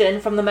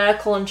Easton from the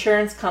medical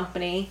insurance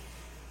company.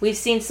 We've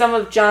seen some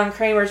of John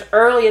Kramer's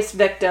earliest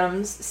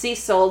victims.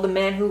 Cecil, the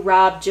man who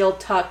robbed Jill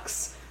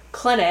Tuck's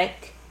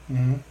clinic.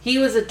 Mm-hmm. He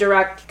was a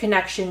direct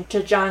connection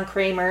to John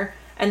Kramer.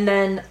 And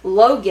then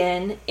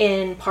Logan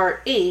in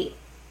part 8.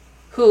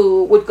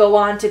 who would go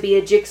on to be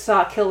a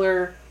jigsaw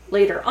killer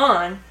later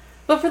on.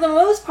 But for the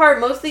most part,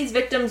 most of these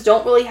victims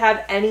don't really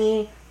have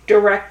any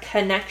direct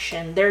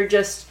connection. They're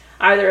just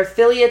either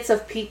affiliates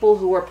of people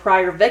who were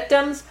prior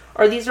victims,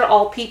 or these are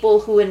all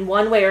people who in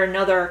one way or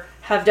another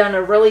have done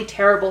a really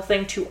terrible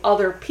thing to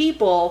other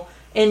people,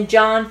 and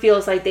John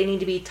feels like they need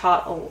to be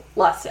taught a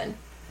lesson.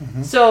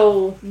 Mm-hmm.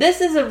 So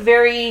this is a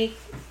very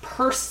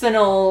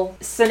personal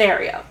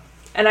scenario,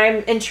 and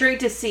I'm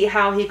intrigued to see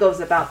how he goes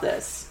about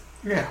this.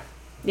 Yeah.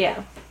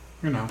 Yeah.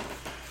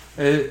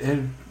 It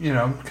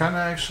kind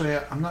of actually,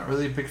 I'm not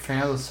really a big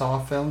fan of the Saw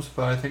films,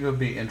 but I think it would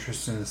be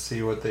interesting to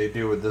see what they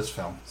do with this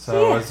film.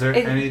 So is there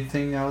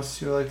anything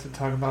else you'd like to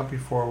talk about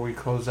before we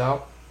close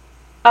out?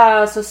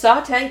 So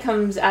Saw 10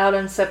 comes out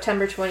on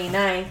September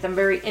 29th. I'm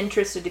very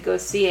interested to go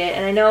see it.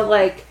 And I know,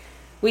 like,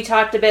 we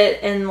talked a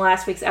bit in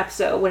last week's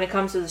episode when it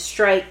comes to the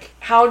strike.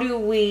 How do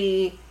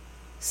we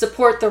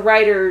support the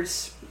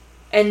writers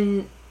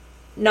and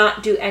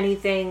not do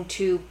anything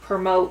to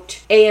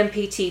promote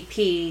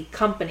AMPTP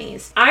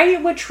companies? I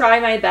would try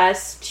my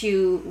best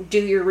to do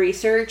your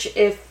research.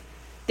 If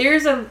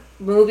there's a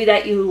movie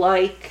that you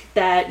like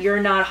that you're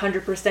not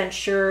 100%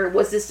 sure,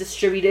 was this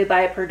distributed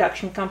by a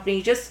production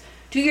company, just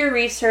do your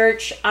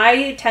research.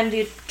 I tend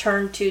to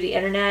turn to the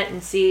internet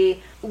and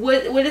see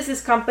what is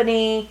this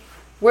company,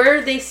 where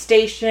are they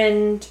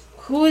stationed,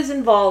 who is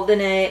involved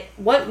in it,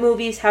 what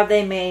movies have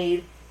they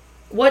made,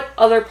 what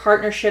other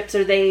partnerships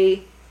are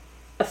they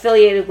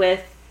affiliated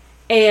with.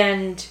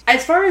 And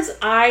as far as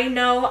I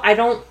know, I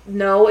don't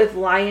know if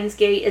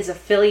Lionsgate is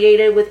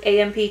affiliated with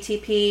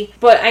AMPTP,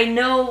 but I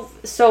know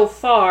so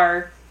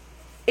far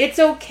it's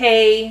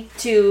okay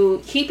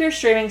to keep your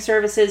streaming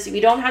services. You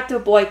don't have to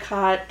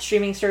boycott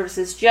streaming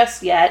services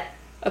just yet,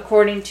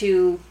 according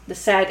to the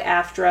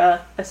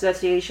SAG-AFTRA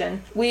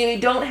Association. We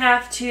don't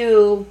have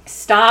to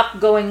stop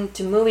going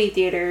to movie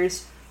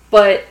theaters,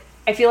 but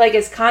I feel like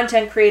as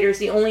content creators,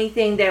 the only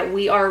thing that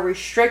we are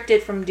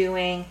restricted from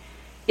doing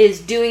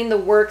is doing the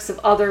works of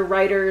other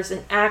writers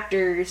and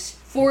actors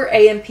for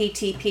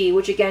AMPTP,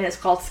 which again is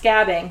called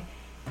scabbing,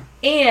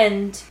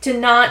 and to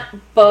not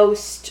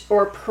boast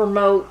or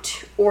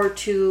promote or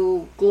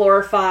to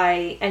glorify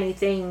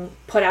anything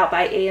put out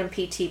by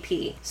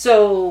AMPTP.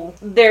 So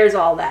there's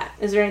all that.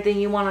 Is there anything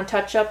you want to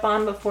touch up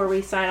on before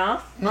we sign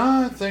off? No,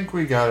 I think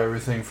we got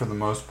everything for the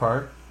most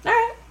part. All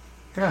right.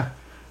 Yeah.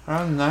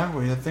 Other than that,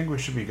 I think we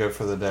should be good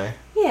for the day.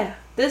 Yeah.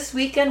 This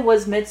weekend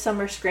was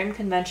Midsummer Scream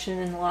Convention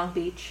in Long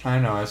Beach. I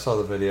know. I saw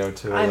the video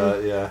too.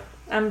 Yeah.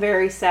 I'm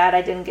very sad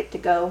I didn't get to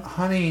go.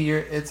 Honey,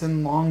 it's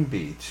in Long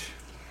Beach.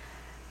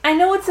 I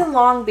know it's in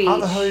Long Beach. How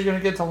the hell are you going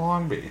to get to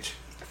Long Beach?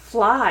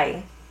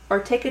 Fly or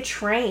take a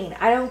train.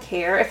 I don't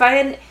care. If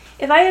I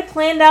had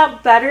planned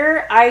out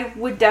better, I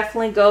would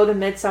definitely go to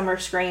Midsummer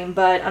Scream,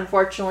 but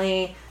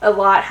unfortunately a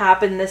lot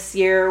happened this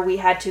year. We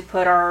had to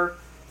put our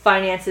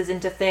finances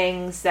into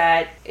things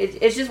that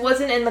it just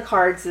wasn't in the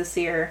cards this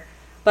year.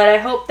 But I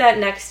hope that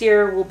next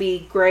year will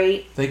be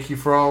great. Thank you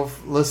for all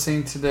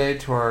listening today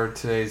to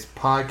today's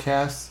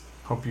podcast.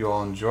 Hope you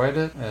all enjoyed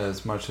it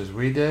as much as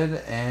we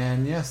did.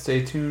 And yeah,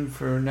 stay tuned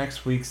for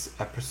next week's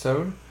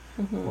episode.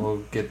 Mm-hmm. We'll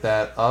get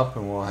that up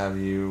and we'll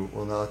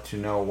let you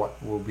know what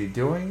we'll be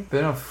doing.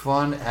 Been a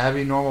fun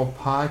Abby Normal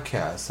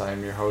podcast.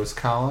 I'm your host,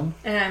 Colin.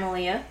 And I'm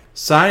Aaliyah.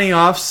 Signing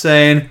off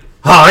saying,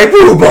 hi,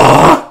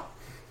 Booba!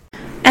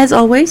 As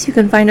always, you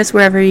can find us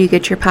wherever you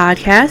get your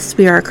podcasts.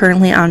 We are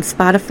currently on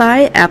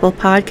Spotify, Apple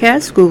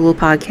Podcasts, Google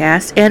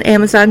Podcasts, and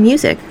Amazon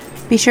Music.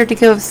 Be sure to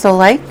give us a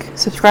like,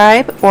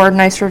 subscribe, or a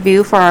nice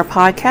review for our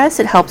podcast.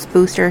 It helps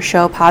boost our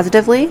show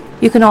positively.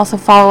 You can also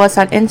follow us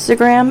on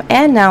Instagram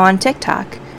and now on TikTok.